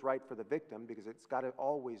do what's right for the victim, because it's got to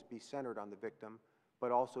always be centered on the victim,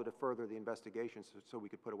 but also to further the investigation so we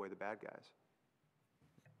could put away the bad guys.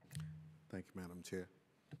 Thank you, Madam Chair.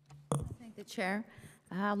 Thank the Chair.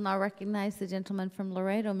 I'll now recognize the gentleman from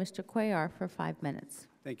Laredo, Mr. Cuellar, for 5 minutes.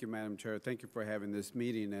 Thank you, Madam Chair. Thank you for having this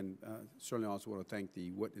meeting, and certainly also want to thank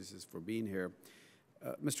the witnesses for being here.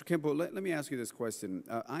 Mr. Kibble, let me ask you this question.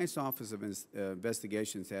 ICE Office of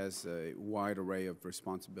Investigations has a wide array of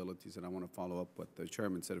responsibilities, and I want to follow up what the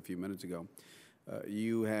chairman said a few minutes ago.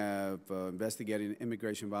 You have investigating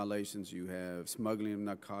immigration violations, you have smuggling of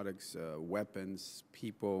narcotics, weapons,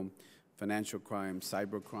 people, financial crimes,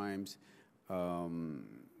 cyber crimes.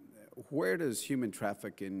 Where does human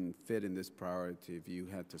trafficking fit in this priority if you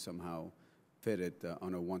had to somehow fit it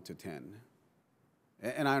on a 1 to 10?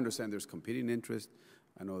 And I understand there's competing interest.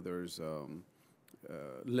 I know there's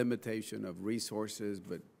limitation of resources,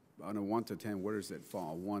 but on a 1 to 10, where does it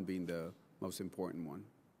fall? 1 being the most important one.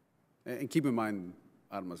 And keep in mind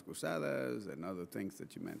armas cruzadas and other things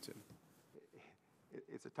that you mentioned.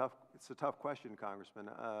 It's a tough question, Congressman.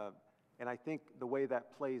 And I think the way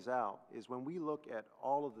that plays out is when we look at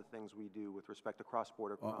all of the things we do with respect to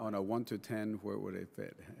cross-border crime. On a 1 to 10, where would they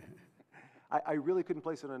fit? I really couldn't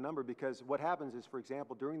place it on a number, because what happens is, for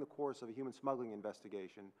example, during the course of a human smuggling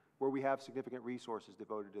investigation, where we have significant resources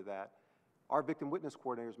devoted to that, our victim witness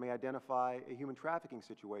coordinators may identify a human trafficking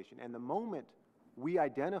situation. And the moment we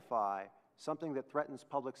identify something that threatens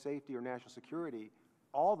public safety or national security,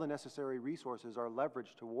 all the necessary resources are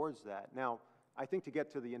leveraged towards that. Now, I think to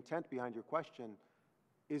get to the intent behind your question,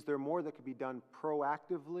 is there more that could be done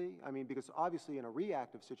proactively? I mean, because obviously in a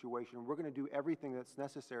reactive situation, we're going to do everything that's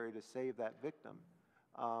necessary to save that victim.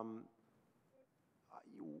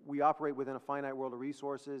 We operate within a finite world of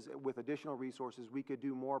resources. With additional resources, we could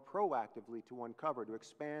do more proactively to uncover, to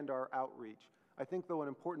expand our outreach. I think, though, an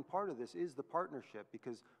important part of this is the partnership,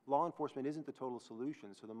 because law enforcement isn't the total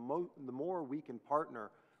solution. So the more we can partner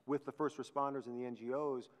with the first responders and the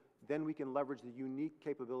NGOs, then we can leverage the unique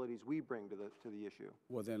capabilities we bring to the issue.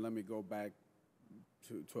 Well, then let me go back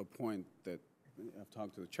to a point that I've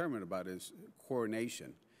talked to the chairman about, is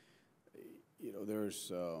coordination. You know,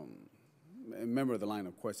 there's, remember the line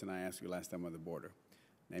of question I asked you last time on the border.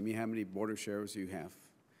 Name me how many border sheriffs you have.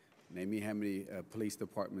 Name me how many police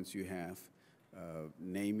departments you have.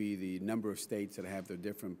 Name me the number of states that have their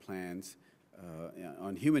different plans.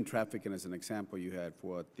 On human trafficking, as an example, you had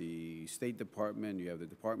the State Department, you have the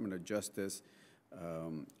Department of Justice.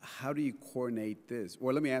 How do you coordinate this?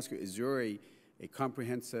 Well, let me ask you, is there a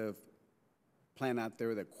comprehensive plan out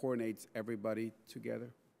there that coordinates everybody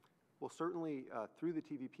together? Well, certainly through the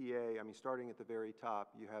TVPA, I mean, starting at the very top,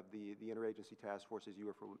 you have the Interagency Task Force, as you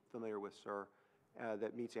are familiar with, sir,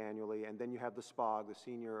 that meets annually. And then you have the SPOG, the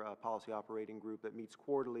Senior Policy Operating Group, that meets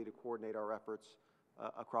quarterly to coordinate our efforts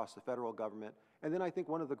across the federal government. And then I think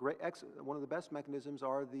one of the best mechanisms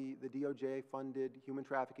are the DOJ-funded human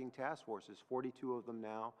trafficking task forces, 42 of them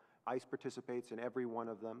now. ICE participates in every one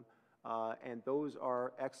of them. And those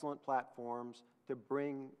are excellent platforms to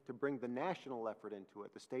bring the national effort into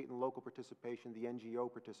it, the state and local participation, the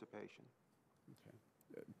NGO participation.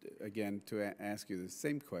 Okay. Again, to ask you the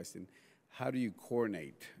same question, how do you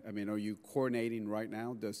coordinate? I mean, are you coordinating right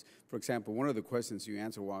now? For example, one of the questions you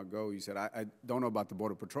answered a while ago, you said, I don't know about the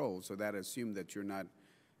Border Patrol, so that assumed that you're not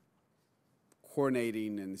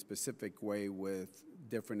coordinating in a specific way with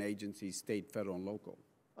different agencies, state, federal, and local.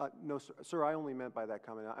 No, sir, I only meant by that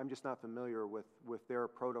comment, I'm just not familiar with their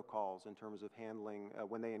protocols in terms of handling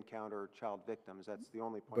when they encounter child victims. That's the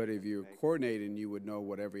only point. But if you're coordinating, you would know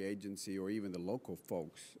what every agency or even the local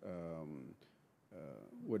folks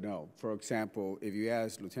would know. For example, if you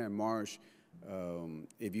ask Lieutenant Marsh,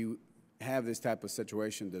 if you have this type of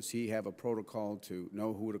situation, does he have a protocol to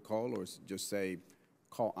know who to call, or just say,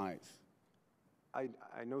 call ICE? I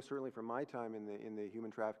know certainly from my time in the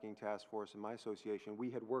Human Trafficking Task Force and my association,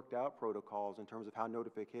 we had worked out protocols in terms of how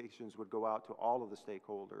notifications would go out to all of the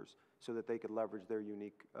stakeholders so that they could leverage their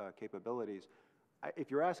unique capabilities.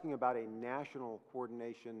 If you're asking about a national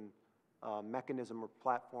coordination mechanism or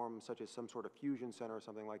platform, such as some sort of fusion center or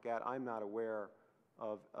something like that, I'm not aware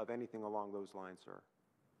of anything along those lines, sir.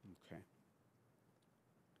 Okay.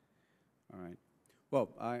 All right. Well,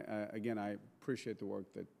 again, I appreciate the work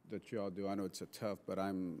that you all do. I know it's tough, but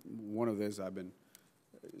I'm one of this. I've been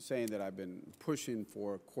saying that I've been pushing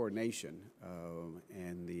for coordination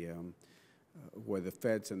and where the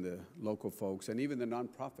feds and the local folks and even the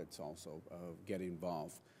nonprofits also get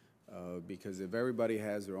involved. Because if everybody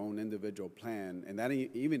has their own individual plan, and that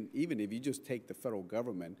even if you just take the federal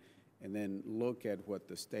government and then look at what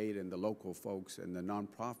the state and the local folks and the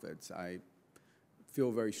nonprofits, I feel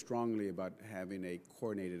very strongly about having a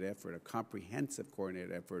coordinated effort, a comprehensive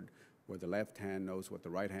coordinated effort, where the left hand knows what the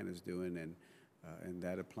right hand is doing, and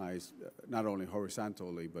that applies not only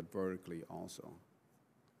horizontally but vertically also.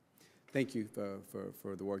 Thank you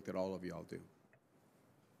for the work that all of you all do.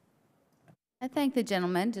 I thank the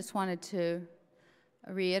gentleman. Just wanted to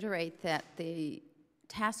reiterate that the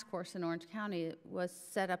task force in Orange County was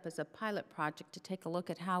set up as a pilot project to take a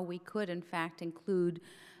look at how we could, in fact, include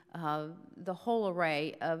the whole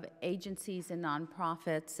array of agencies and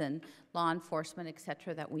nonprofits and law enforcement, et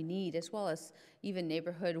cetera, that we need, as well as even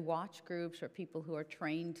neighborhood watch groups or people who are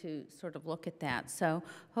trained to sort of look at that. So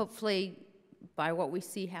hopefully, by what we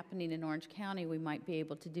see happening in Orange County, we might be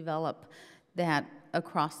able to develop that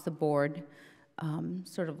across the board,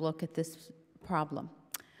 sort of look at this problem.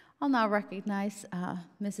 I'll now recognize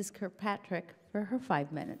Mrs. Kirkpatrick for her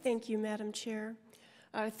 5 minutes. Thank you, Madam Chair.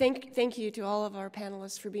 Thank you to all of our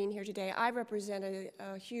panelists for being here today. I represent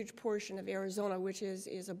a huge portion of Arizona, which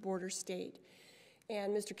is a border state.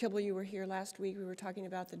 And Mr. Kibble, you were here last week. We were talking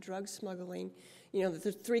about the drug smuggling. You know,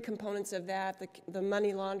 there's three components of that: the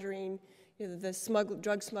money laundering, you know, the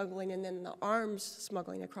drug smuggling, and then the arms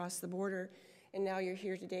smuggling across the border. And now you're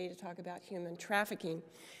here today to talk about human trafficking.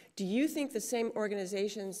 Do you think the same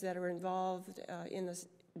organizations that are involved in the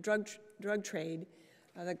drug trade,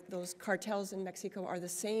 those cartels in Mexico, are the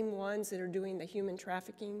same ones that are doing the human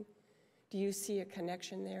trafficking? Do you see a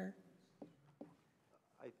connection there?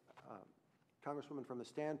 Congresswoman, from the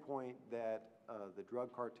standpoint that the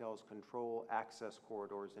drug cartels control access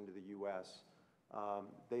corridors into the U.S.,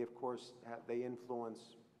 they, of course, they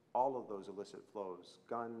influence all of those illicit flows: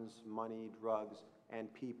 guns, money, drugs,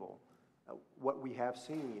 and people. What we have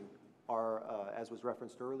seen are, as was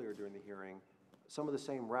referenced earlier during the hearing, some of the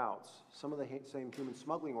same routes. Some of the same human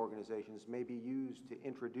smuggling organizations may be used to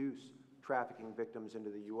introduce trafficking victims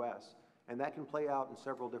into the U.S., and that can play out in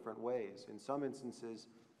several different ways. In some instances,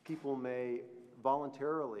 people may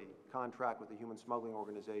voluntarily contract with a human smuggling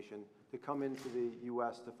organization to come into the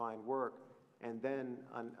U.S. to find work, and then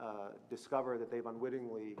discover that they've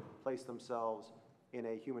unwittingly placed themselves in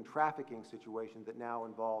a human trafficking situation that now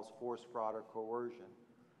involves force, fraud, or coercion.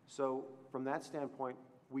 So from that standpoint,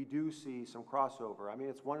 we do see some crossover. I mean,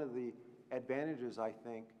 it's one of the advantages, I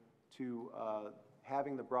think, to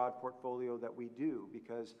having the broad portfolio that we do,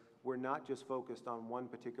 because we're not just focused on one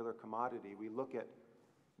particular commodity. We look at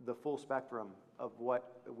the full spectrum of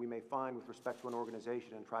what we may find with respect to an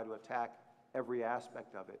organization and try to attack every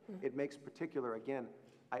aspect of it. It makes particular, again,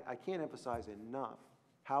 I can't emphasize enough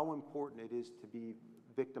how important it is to be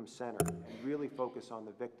victim-centered and really focus on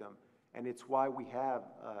the victim. And it's why we have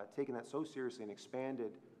taken that so seriously and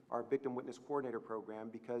expanded our Victim Witness Coordinator program,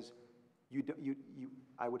 because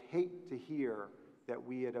I would hate to hear that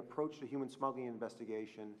we had approached a human smuggling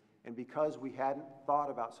investigation, and because we hadn't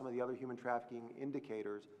thought about some of the other human trafficking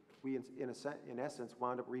indicators, we, in essence,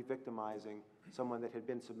 wound up re-victimizing someone that had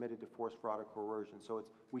been submitted to force, fraud, or coercion. So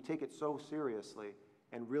we take it so seriously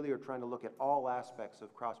and really are trying to look at all aspects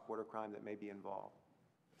of cross-border crime that may be involved.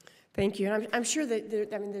 Thank you. And I'm sure that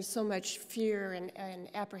there's so much fear and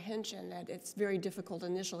apprehension that it's very difficult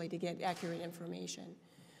initially to get accurate information.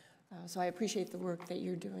 So I appreciate the work that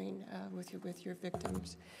you're doing with your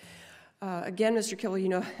victims. Again, Mr. Kibble, you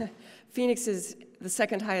know, Phoenix is the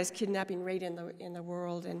second highest kidnapping rate in the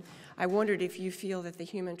world, and I wondered if you feel that the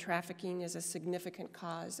human trafficking is a significant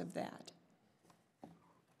cause of that.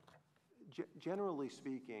 Generally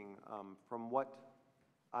speaking, from what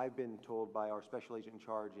I've been told by our special agent in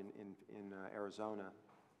charge in Arizona,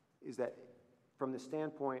 is that from the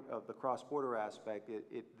standpoint of the cross-border aspect,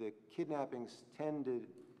 the kidnappings tend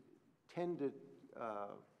to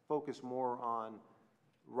focus more on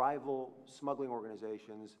rival smuggling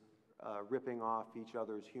organizations ripping off each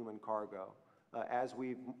other's human cargo. As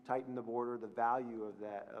we've tightened the border, the value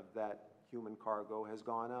of that human cargo has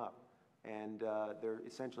gone up, and they're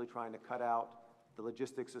essentially trying to cut out the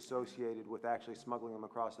logistics associated with actually smuggling them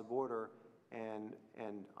across the border, and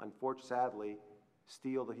unfortunately, sadly,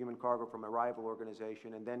 steal the human cargo from a rival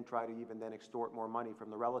organization and then try to even then extort more money from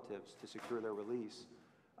the relatives to secure their release.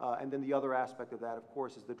 And then the other aspect of that, of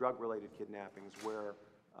course, is the drug-related kidnappings, where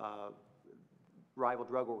rival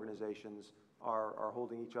drug organizations are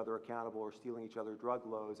holding each other accountable or stealing each other's drug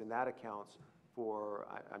loads, and that accounts for,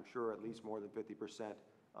 I'm sure, at least more than 50%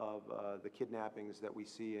 of the kidnappings that we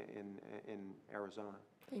see in Arizona.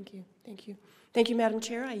 Thank you. Thank you. Thank you, Madam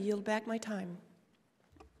Chair. I yield back my time.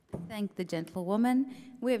 Thank the gentlewoman.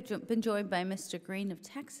 We have been joined by Mr. Green of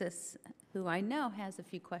Texas, who I know has a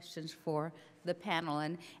few questions for the panel.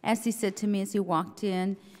 And as he said to me as he walked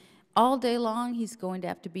in, all day long he's going to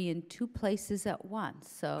have to be in two places at once.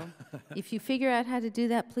 So if you figure out how to do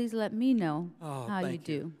that, please let me know how you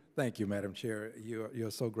do. Thank you, Madam Chair.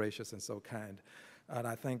 You're so gracious and so kind. And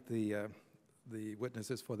I thank the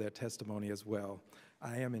witnesses for their testimony as well.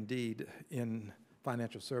 I am indeed in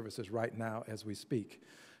financial services right now as we speak.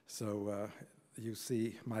 So you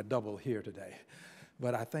see my double here today.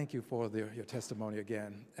 But I thank you for your testimony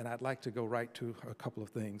again. And I'd like to go right to a couple of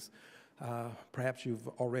things. Perhaps you've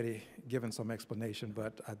already given some explanation,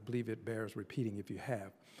 but I believe it bears repeating if you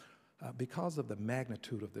have. Because of the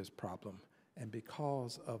magnitude of this problem and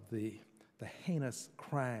because of the heinous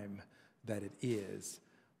crime that it is,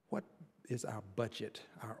 what is our budget,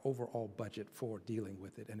 our overall budget for dealing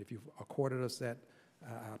with it? And if you've accorded us that,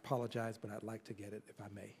 I apologize, but I'd like to get it if I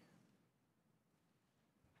may.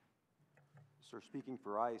 Sir, speaking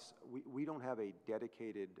for ICE, we don't have a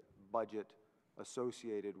dedicated budget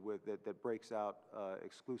associated with it that breaks out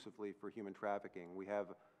exclusively for human trafficking. We have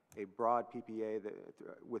a broad PPA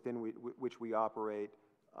within which we operate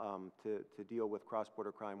to deal with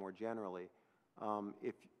cross-border crime more generally.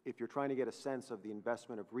 If you're trying to get a sense of the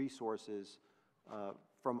investment of resources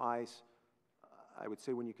from ICE, I would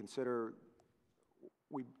say when you consider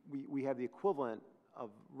we have the equivalent of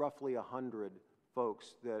roughly 100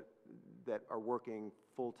 folks that are working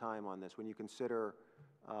full-time on this. When you consider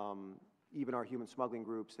even our human smuggling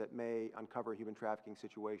groups that may uncover a human trafficking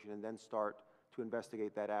situation and then start to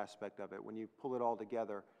investigate that aspect of it, when you pull it all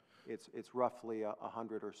together, it's roughly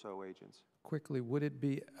 100 or so agents. Quickly, would it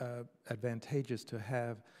be advantageous to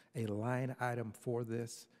have a line item for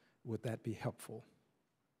this? Would that be helpful?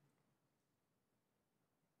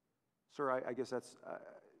 Sir, I guess that's...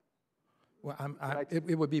 Well,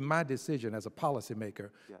 it would be my decision as a policymaker,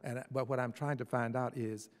 yeah. But what I'm trying to find out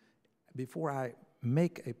is, before I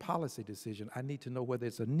make a policy decision, I need to know whether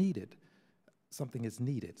something is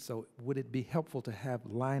needed. So would it be helpful to have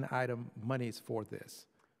line item monies for this?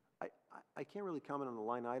 I can't really comment on the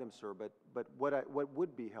line item, sir, but what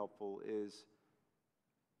would be helpful is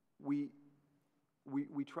we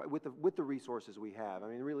try with the resources we have. I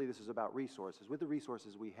mean, really, this is about resources. With the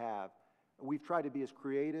resources we have, we've tried to be as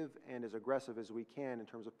creative and as aggressive as we can in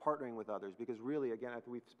terms of partnering with others, because really, again,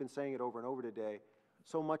 we've been saying it over and over today,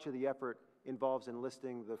 so much of the effort involves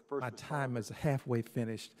enlisting the first... My time is halfway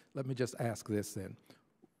finished. Let me just ask this then.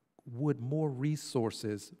 Would more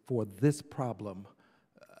resources for this problem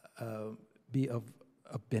be of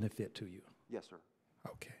benefit to you? Yes, sir.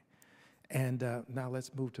 Okay. And now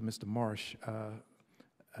let's move to Mr. Marsh.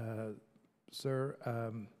 Sir,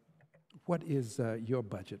 what is your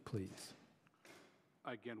budget, please?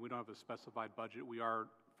 Again, we don't have a specified budget. We are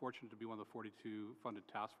fortunate to be one of the 42 funded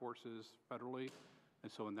task forces federally.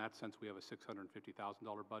 And so in that sense, we have a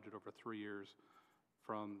 $650,000 budget over 3 years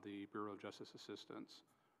from the Bureau of Justice Assistance.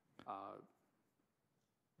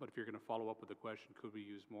 But if you're going to follow up with the question, could we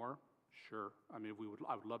use more? Sure. I mean,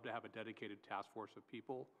 I would love to have a dedicated task force of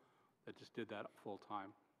people that just did that full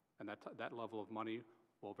time. And that level of money,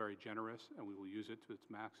 while very generous, and we will use it to its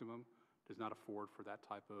maximum, does not afford for that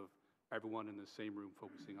type of everyone in the same room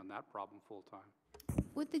focusing on that problem full time.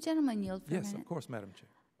 Would the gentleman yield for a minute? Yes, of course, Madam Chair.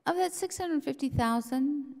 Of that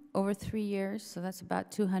 $650,000 over 3 years, so that's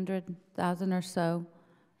about $200,000 or so,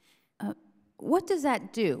 what does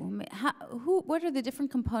that do? I mean, what are the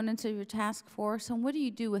different components of your task force, and what do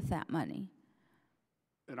you do with that money?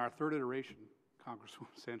 In our third iteration,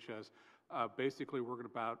 Congresswoman Sanchez, basically we're going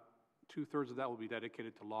to about 2/3 of that will be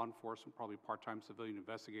dedicated to law enforcement, probably part-time civilian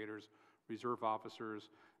investigators, reserve officers,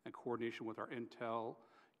 and coordination with our intel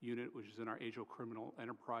unit, which is in our Angel Criminal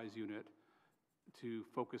Enterprise unit, to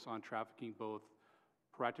focus on trafficking, both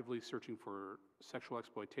proactively searching for sexual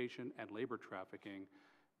exploitation and labor trafficking.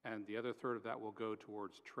 And the other third of that will go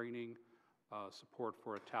towards training, support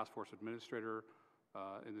for a task force administrator,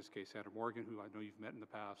 in this case Sandra Morgan, who I know you've met in the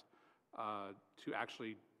past, to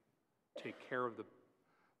actually take care of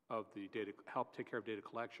the data, help take care of data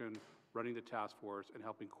collection, running the task force, and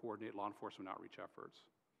helping coordinate law enforcement outreach efforts.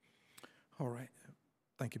 All right.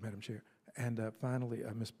 Thank you, Madam Chair. And finally,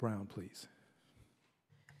 Ms. Brown, please.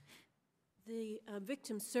 The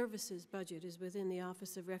Victim Services budget is within the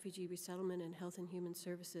Office of Refugee Resettlement and Health and Human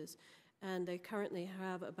Services, and they currently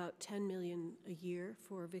have about $10 million a year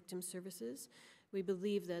for victim services. We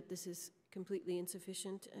believe that this is completely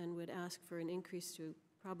insufficient and would ask for an increase to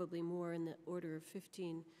probably more in the order of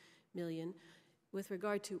 $15 million. With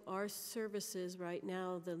regard to our services right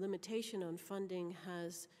now, the limitation on funding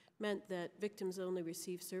has meant that victims only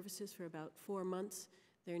receive services for about 4 months.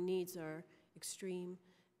 Their needs are extreme,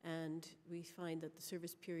 and we find that the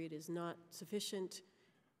service period is not sufficient,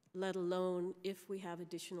 let alone if we have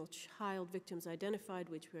additional child victims identified,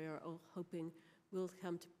 which we are all hoping will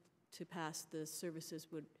come to pass, the services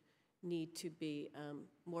would need to be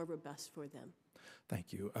more robust for them.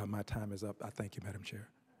 Thank you. My time is up. I thank you, Madam Chair.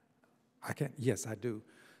 Yes, I do.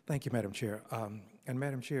 Thank you, Madam Chair. And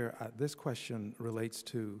Madam Chair, this question relates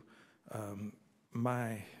to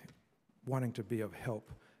my wanting to be of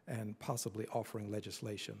help and possibly offering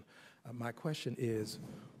legislation. My question is,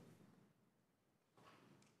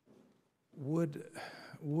 would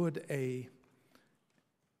a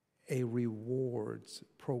rewards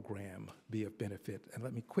program be of benefit? And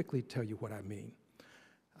let me quickly tell you what I mean.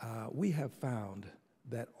 We have found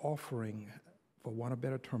that offering, for want of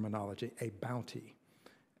better terminology, a bounty,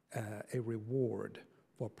 a reward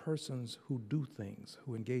for persons who do things,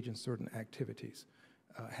 who engage in certain activities,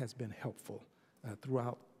 has been helpful.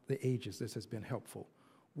 Throughout the ages, this has been helpful.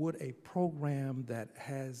 Would a program that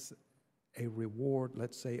has a reward,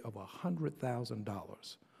 let's say, of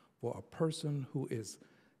 $100,000 for a person who is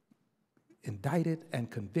indicted and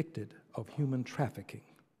convicted of human trafficking,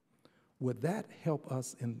 would that help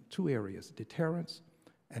us in 2 areas, deterrence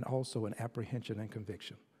and also an apprehension and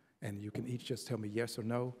conviction. And you can each just tell me yes or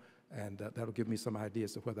no, and that'll give me some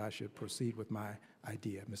ideas of whether I should proceed with my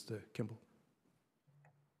idea. Mr. Kibble?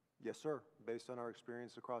 Yes, sir. Based on our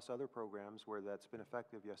experience across other programs where that's been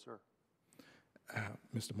effective, yes, sir.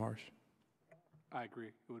 Mr. Marsh? I agree.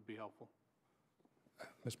 It would be helpful.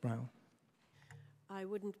 Ms. Brown? I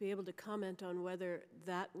wouldn't be able to comment on whether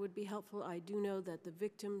that would be helpful. I do know that the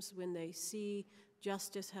victims, when they see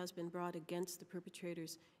justice has been brought against the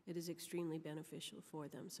perpetrators, it is extremely beneficial for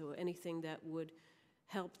them. So anything that would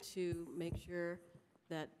help to make sure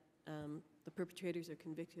that the perpetrators are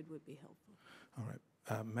convicted would be helpful. All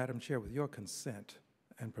right. Madam Chair, with your consent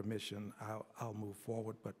and permission, I'll move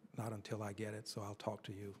forward, but not until I get it, so I'll talk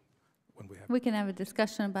to you when we have We can have a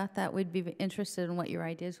discussion about that. We'd be interested in what your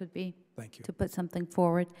ideas would be. Thank you. To put something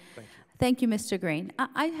forward. Thank you. Thank you, Mr. Green.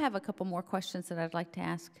 I have a couple more questions that I'd like to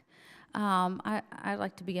ask. I'd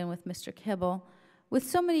like to begin with Mr. Kibble. With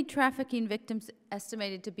so many trafficking victims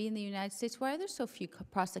estimated to be in the United States, why are there so few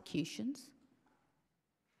prosecutions?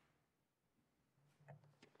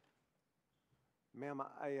 Ma'am,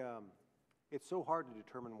 it's so hard to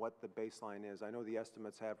determine what the baseline is. I know the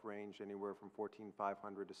estimates have ranged anywhere from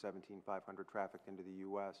 14,500 to 17,500 trafficked into the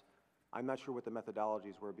U.S. I'm not sure what the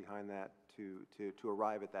methodologies were behind that to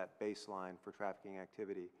arrive at that baseline for trafficking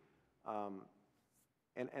activity.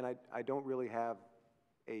 And I don't really have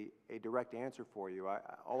a direct answer for you.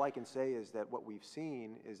 All I can say is that what we've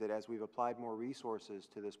seen is that as we've applied more resources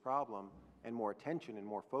to this problem and more attention and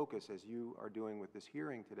more focus, as you are doing with this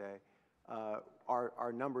hearing today,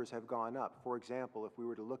 our numbers have gone up. For example, if we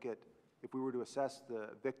were to assess the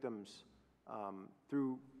victims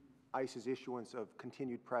through ICE's issuance of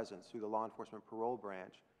continued presence through the law enforcement parole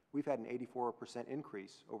branch, we've had an 84%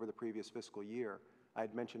 increase over the previous fiscal year. I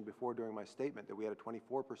had mentioned before during my statement that we had a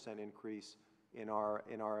 24% increase in our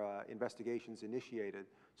investigations initiated.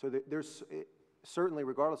 So there's certainly,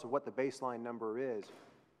 regardless of what the baseline number is,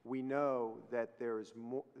 we know that there's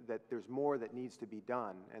more that needs to be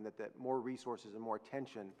done, and that more resources and more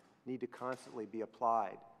attention need to constantly be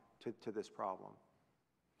applied to this problem.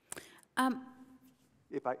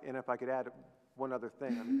 If I could add one other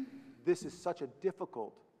thing, I mean, this is such a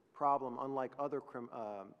difficult problem, unlike other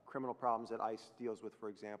criminal problems that ICE deals with, for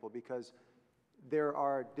example, because there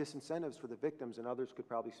are disincentives for the victims, and others could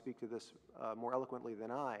probably speak to this more eloquently than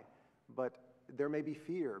I, but there may be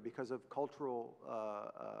fear because of cultural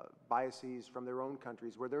biases from their own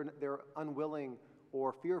countries where they're unwilling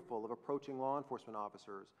or fearful of approaching law enforcement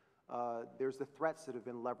officers. There's the threats that have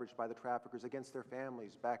been leveraged by the traffickers against their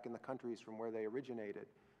families back in the countries from where they originated.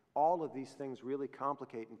 All of these things really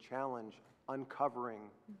complicate and challenge uncovering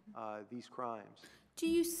these crimes. Do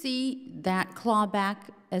you see that clawback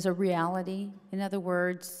as a reality? In other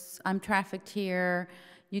words, I'm trafficked here.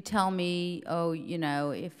 You tell me, oh, you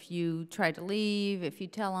know, if you try to leave, if you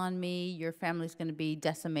tell on me, your family's going to be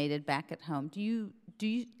decimated back at home.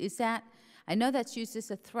 Is that, I know that's used as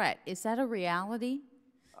a threat. Is that a reality?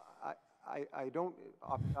 I don't,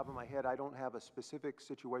 off the top of my head, I don't have a specific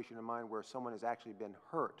situation in mind where someone has actually been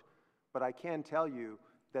hurt. But I can tell you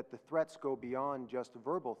that the threats go beyond just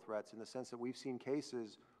verbal threats, in the sense that we've seen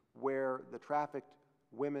cases where the trafficked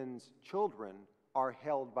women's children are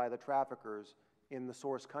held by the traffickers in the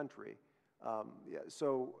source country.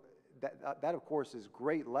 So that of course is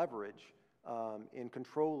great leverage in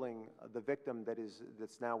controlling the victim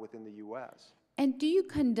that's now within the U.S. And how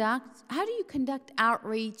do you conduct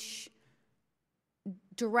outreach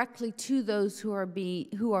directly to those who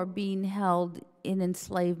are being held in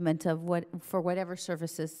enslavement for whatever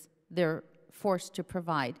services they're forced to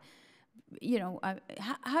provide? You know,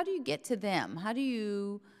 how do you get to them? How do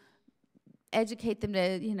you educate them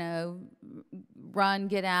to, you know, run,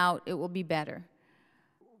 get out, it will be better?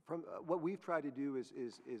 From what we've tried to do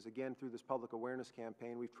is again, through this public awareness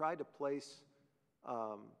campaign, we've tried to place,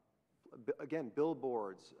 again,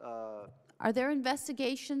 billboards. Are there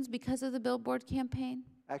investigations because of the billboard campaign?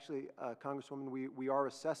 Actually, Congresswoman, we are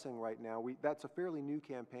assessing right now. That's a fairly new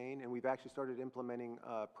campaign, and we've actually started implementing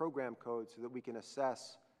program codes so that we can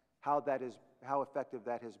assess how effective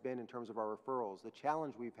that has been in terms of our referrals. The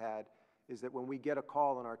challenge we've had is that when we get a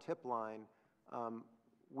call on our tip line,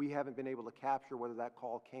 we haven't been able to capture whether that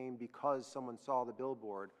call came because someone saw the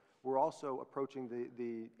billboard. We're also approaching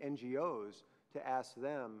the NGOs to ask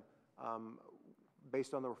them,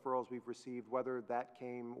 based on the referrals we've received, whether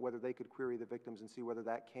they could query the victims and see whether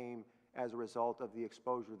that came as a result of the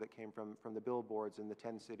exposure that came from the billboards in the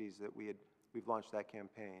 10 cities that we've launched that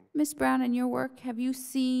campaign. Ms. Brown, in your work, have you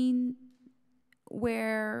seen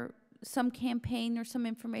where some campaign or some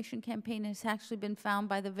information campaign has actually been found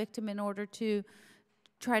by the victim in order to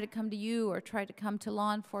try to come to you or try to come to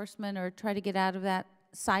law enforcement or try to get out of that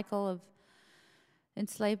cycle of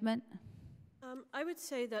enslavement? I would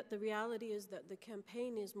say that the reality is that the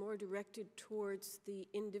campaign is more directed towards the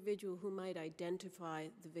individual who might identify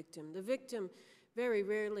the victim. The victim very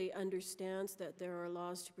rarely understands that there are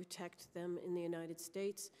laws to protect them in the United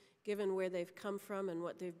States. Given where they've come from and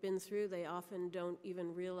what they've been through, they often don't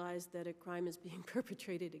even realize that a crime is being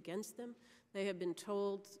perpetrated against them. They have been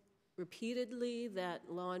told repeatedly that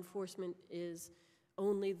law enforcement is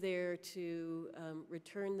only there to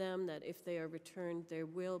return them, that if they are returned, there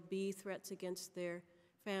will be threats against their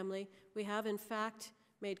family. We have, in fact,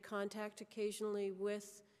 made contact occasionally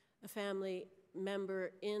with a family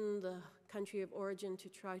member in the country of origin to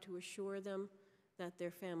try to assure them that their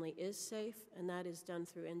family is safe, and that is done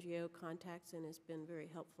through NGO contacts and has been very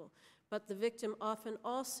helpful. But the victim often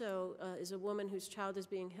also is a woman whose child is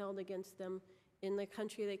being held against them in the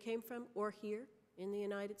country they came from or here in the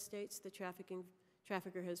United States. The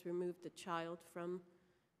trafficker has removed the child from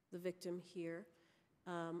the victim here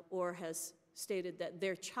or has stated that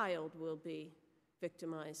their child will be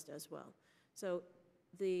victimized as well. So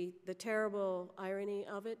the terrible irony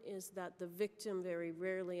of it is that the victim very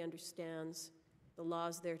rarely understands the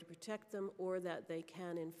laws there to protect them or that they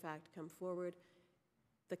can in fact come forward.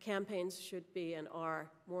 The campaigns should be and are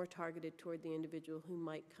more targeted toward the individual who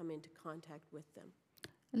might come into contact with them.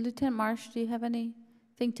 Lieutenant Marsh, do you have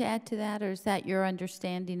anything to add to that, or is that your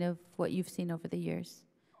understanding of what you've seen over the years?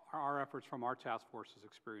 Our efforts from our task force's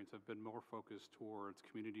experience have been more focused towards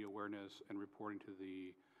community awareness and reporting to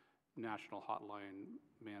the national hotline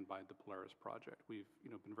manned by the Polaris Project. We've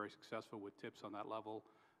been very successful with tips on that level.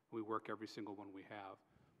 We work every single one we have.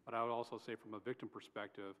 But I would also say from a victim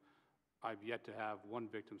perspective, I've yet to have one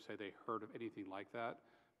victim say they heard of anything like that.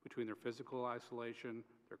 Between their physical isolation,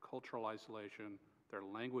 their cultural isolation, their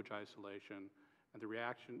language isolation, and the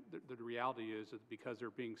reality is that because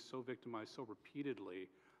they're being so victimized so repeatedly,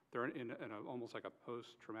 they're in almost like a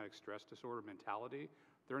post-traumatic stress disorder mentality.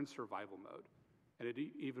 They're in survival mode. And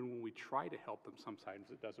even when we try to help them, sometimes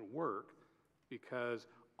it doesn't work because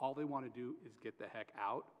all they want to do is get the heck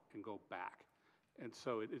out and go back. And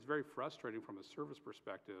so it's very frustrating from a service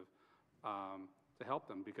perspective to help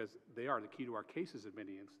them because they are the key to our cases in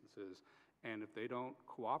many instances. And if they don't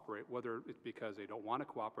cooperate, whether it's because they don't want to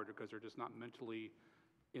cooperate or because they're just not mentally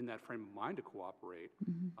in that frame of mind to cooperate,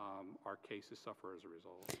 our cases suffer as a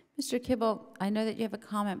result. Mr. Kibble, I know that you have a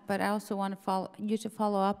comment, but I also want to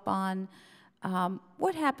follow up on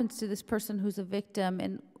what happens to this person who's a victim,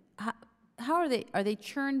 and how are they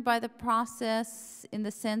churned by the process in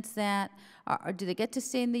the sense that, or do they get to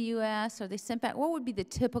stay in the U.S.? Are they sent back? What would be the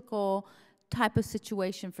typical type of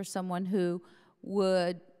situation for someone who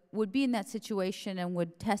would be in that situation and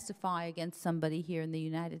would testify against somebody here in the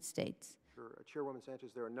United States? Sure. Chairwoman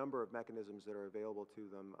Sanchez, there are a number of mechanisms that are available to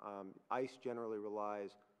them. ICE generally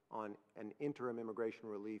relies on an interim immigration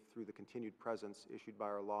relief through the continued presence issued by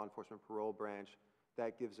our law enforcement parole branch.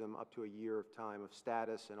 That gives them up to a year of time of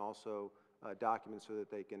status and also documents so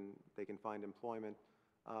that they can find employment.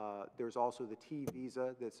 There's also the T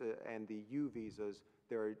visa and the U visas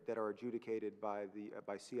that are adjudicated by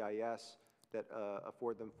CIS that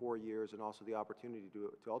afford them 4 years and also the opportunity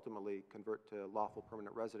to ultimately convert to lawful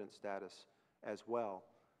permanent resident status as well.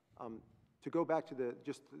 To go back to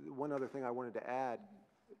just one other thing I wanted to add,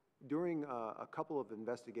 during a couple of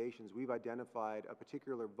investigations, we've identified a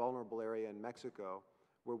particular vulnerable area in Mexico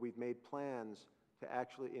where we've made plans to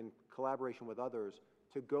actually, in collaboration with others,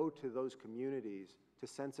 to go to those communities to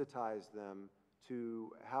sensitize them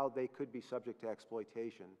to how they could be subject to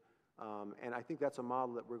exploitation. And I think that's a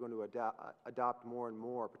model that we're going to adopt more and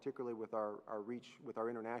more, particularly with our reach, with our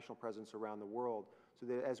international presence around the world, so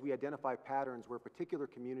that as we identify patterns where particular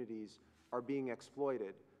communities are being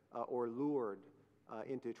exploited or lured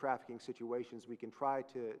into trafficking situations, we can try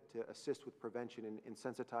to assist with prevention in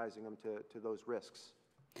sensitizing them to those risks.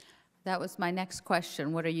 That was my next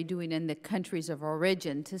question. What are you doing in the countries of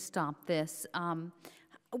origin to stop this?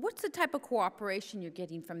 What's the type of cooperation you're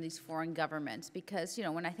getting from these foreign governments? Because,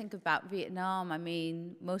 when I think about Vietnam, I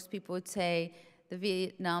mean, most people would say the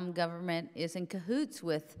Vietnam government is in cahoots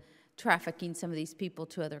with trafficking some of these people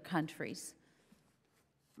to other countries.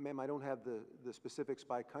 Ma'am, I don't have the specifics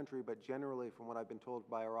by country, but generally from what I've been told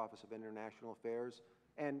by our Office of International Affairs,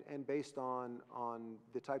 and based on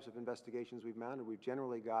the types of investigations we've mounted, we've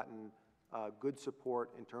generally gotten good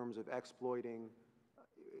support in terms of exploiting.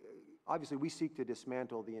 Obviously, we seek to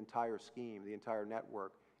dismantle the entire scheme, the entire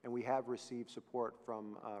network, and we have received support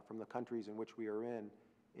from the countries in which we are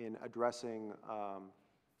in addressing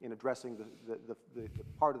in addressing the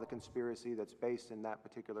part of the conspiracy that's based in that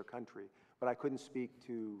particular country. But I couldn't speak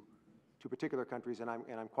to particular countries, and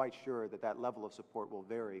I'm quite sure that that level of support will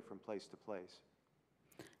vary from place to place.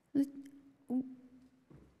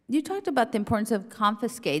 You talked about the importance of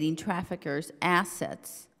confiscating traffickers'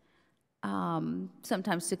 assets,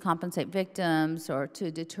 sometimes to compensate victims or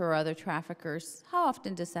to deter other traffickers. How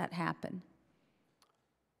often does that happen?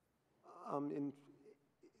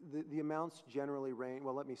 The amounts generally range,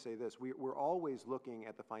 well, let me say this. We're always looking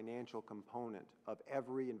at the financial component of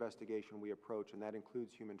every investigation we approach, and that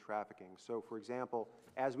includes human trafficking. So, for example,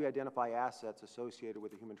 as we identify assets associated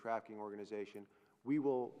with a human trafficking organization, we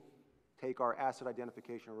will take our asset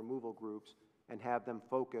identification and removal groups and have them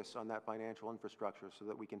focus on that financial infrastructure so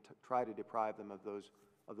that we can try to deprive them of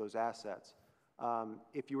those assets.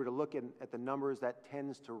 If you were to look at the numbers, that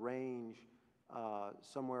tends to range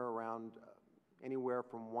somewhere around anywhere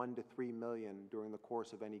from 1 to 3 million during the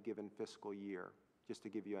course of any given fiscal year, just to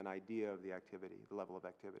give you an idea of the activity, the level of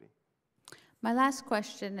activity. My last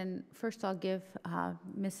question, and first I'll give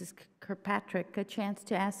Mrs. Kirkpatrick a chance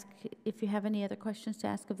to ask if you have any other questions to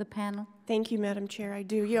ask of the panel. Thank you, Madam Chair. I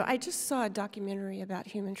do. I just saw a documentary about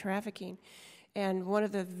human trafficking, and one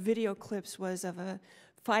of the video clips was of a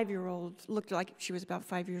 5-year-old, looked like she was about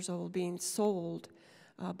 5 years old, being sold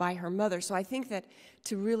by her mother. So I think that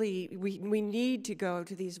to really, we need to go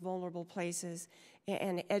to these vulnerable places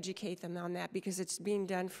and educate them on that, because it's being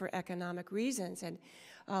done for economic reasons. And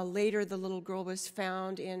later, the little girl was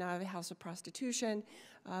found in a house of prostitution.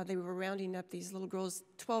 They were rounding up these little girls,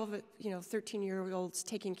 12, 13-year-olds,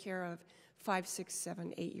 taking care of 5, 6,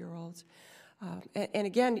 7, 8-year-olds. And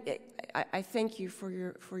again, I thank you for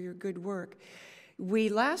your good work. We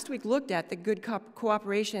last week looked at the good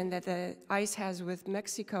cooperation that the ICE has with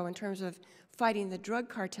Mexico in terms of fighting the drug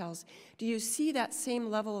cartels. Do you see that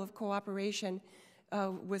same level of cooperation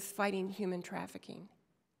with fighting human trafficking?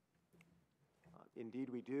 Indeed,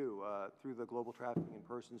 we do. Through the Global Trafficking in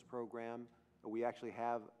Persons program, we actually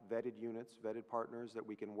have vetted units, vetted partners that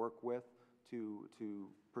we can work with to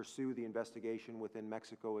pursue the investigation within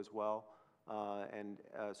Mexico as well.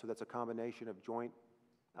 So that's a combination of joint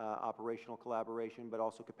operational collaboration, but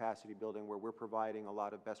also capacity building, where we're providing a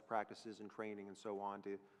lot of best practices and training and so on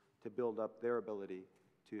to build up their ability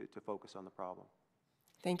to focus on the problem.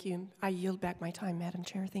 Thank you. I yield back my time, Madam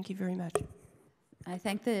Chair. Thank you very much. I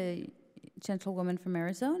thank the gentlewoman from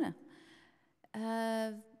Arizona.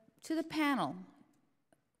 To the panel,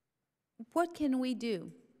 what can we do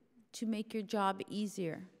to make your job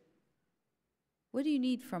easier? What do you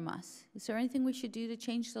need from us? Is there anything we should do to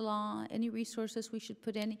change the law? Any resources we should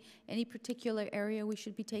put in? Any particular area we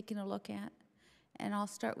should be taking a look at? And I'll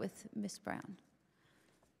start with Ms. Brown.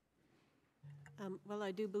 Well,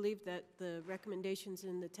 I do believe that the recommendations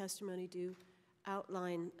in the testimony do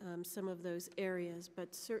outline some of those areas,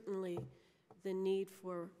 but certainly the need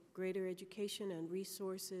for greater education and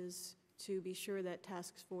resources to be sure that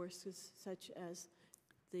task forces such as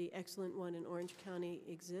the excellent one in Orange County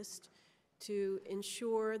exist, to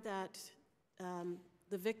ensure that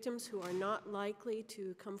the victims who are not likely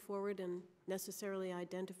to come forward and necessarily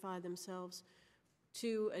identify themselves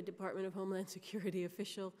to a Department of Homeland Security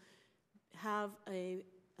official have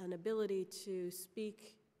an ability to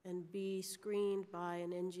speak and be screened by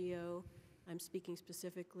an NGO. I'm speaking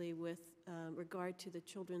specifically with regard to the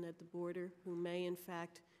children at the border who may in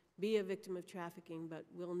fact be a victim of trafficking but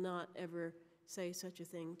will not ever say such a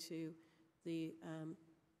thing to the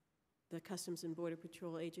Customs and Border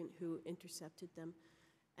Patrol agent who intercepted them.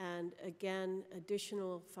 And again,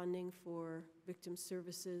 additional funding for victim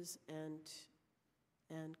services and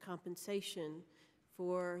compensation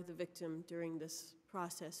for the victim during this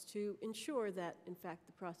process to ensure that, in fact,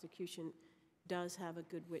 the prosecution does have a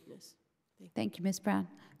good witness. Thank you, Ms. Brown.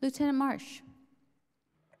 Lieutenant Marsh.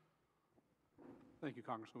 Thank you,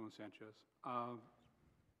 Congresswoman Sanchez.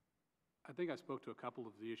 I think I spoke to a couple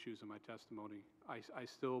of the issues in my testimony. I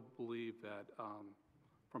still believe that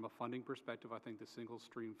from a funding perspective, I think the single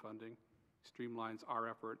stream funding streamlines our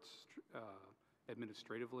efforts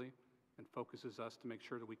administratively and focuses us to make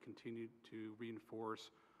sure that we continue to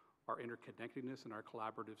reinforce our interconnectedness and our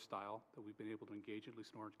collaborative style that we've been able to engage, at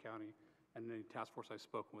least in Orange County. And the task force I've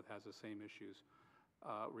spoken with has the same issues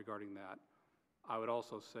regarding that. I would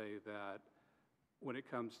also say that when it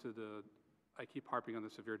comes to I keep harping on the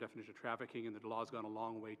severe definition of trafficking, and the law's gone a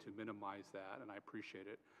long way to minimize that, and I appreciate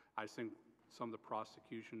it. I just think some of the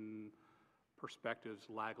prosecution perspectives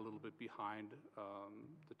lag a little bit behind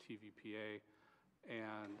the TVPA,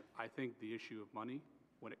 and I think the issue of money,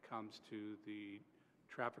 when it comes to the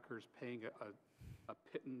traffickers paying a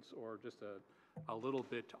pittance or just a little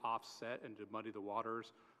bit to offset and to muddy the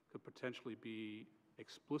waters could potentially be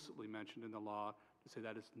explicitly mentioned in the law to say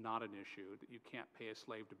that it's not an issue, that you can't pay a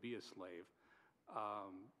slave to be a slave.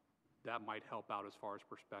 That might help out as far as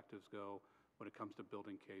perspectives go when it comes to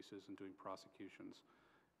building cases and doing prosecutions.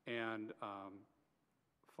 And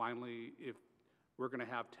finally, if we're going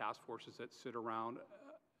to have task forces that sit around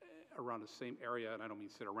the same area, and I don't mean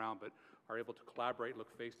sit around, but are able to collaborate,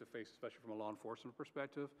 look face to face, especially from a law enforcement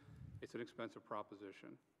perspective, it's an expensive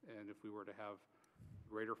proposition. And if we were to have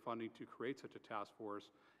greater funding to create such a task force,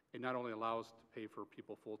 it not only allows to pay for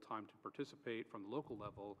people full-time to participate from the local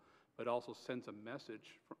level, but also sends a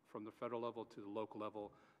message from the federal level to the local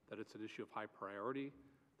level that it's an issue of high priority,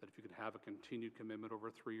 that if you can have a continued commitment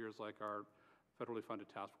over 3 years like our federally funded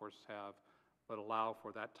task forces have, but allow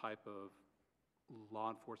for that type of law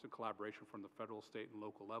enforcement collaboration from the federal, state, and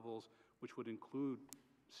local levels, which would include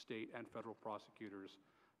state and federal prosecutors,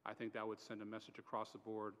 I think that would send a message across the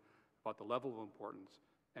board about the level of importance.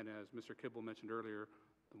 And as Mr. Kibble mentioned earlier,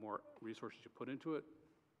 the more resources you put into it,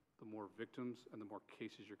 the more victims and the more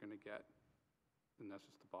cases you're going to get. And that's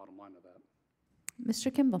just the bottom line of that.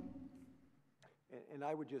 Mr. Kimball. And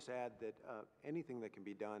I would just add that anything that can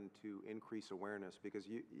be done to increase awareness, because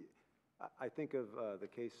I think of the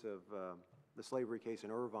case of the slavery case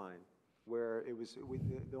in Irvine, where it was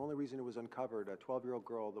the only reason it was uncovered, a 12-year-old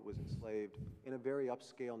girl that was enslaved in a very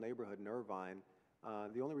upscale neighborhood in Irvine.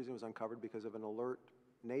 The only reason it was uncovered because of an alert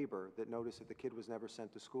neighbor that noticed that the kid was never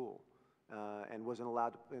sent to school and wasn't allowed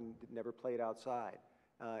to, and never played outside.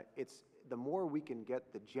 It's the more we can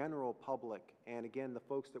get the general public, and again the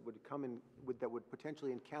folks that would come in that would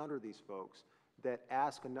potentially encounter these folks, that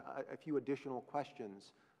ask a few additional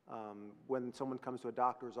questions when someone comes to a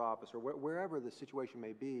doctor's office or wherever the situation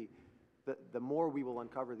may be, the more we will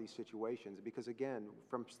uncover these situations. Because again,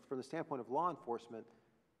 from the standpoint of law enforcement,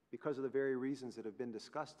 because of the very reasons that have been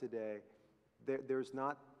discussed today, there's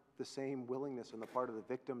not the same willingness on the part of the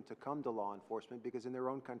victim to come to law enforcement, because in their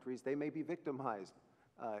own countries they may be victimized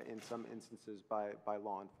in some instances by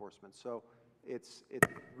law enforcement. So it's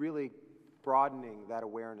really broadening that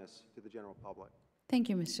awareness to the general public. Thank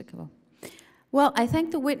you, Mr. Kibble. Well, I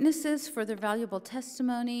thank the witnesses for their valuable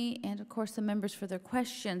testimony and, of course, the members for their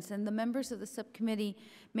questions. And the members of the subcommittee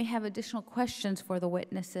may have additional questions for the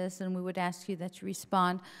witnesses, and we would ask you that you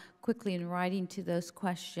respond quickly in writing to those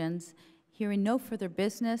questions. Hearing no further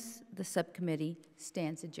business, the subcommittee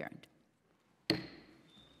stands adjourned.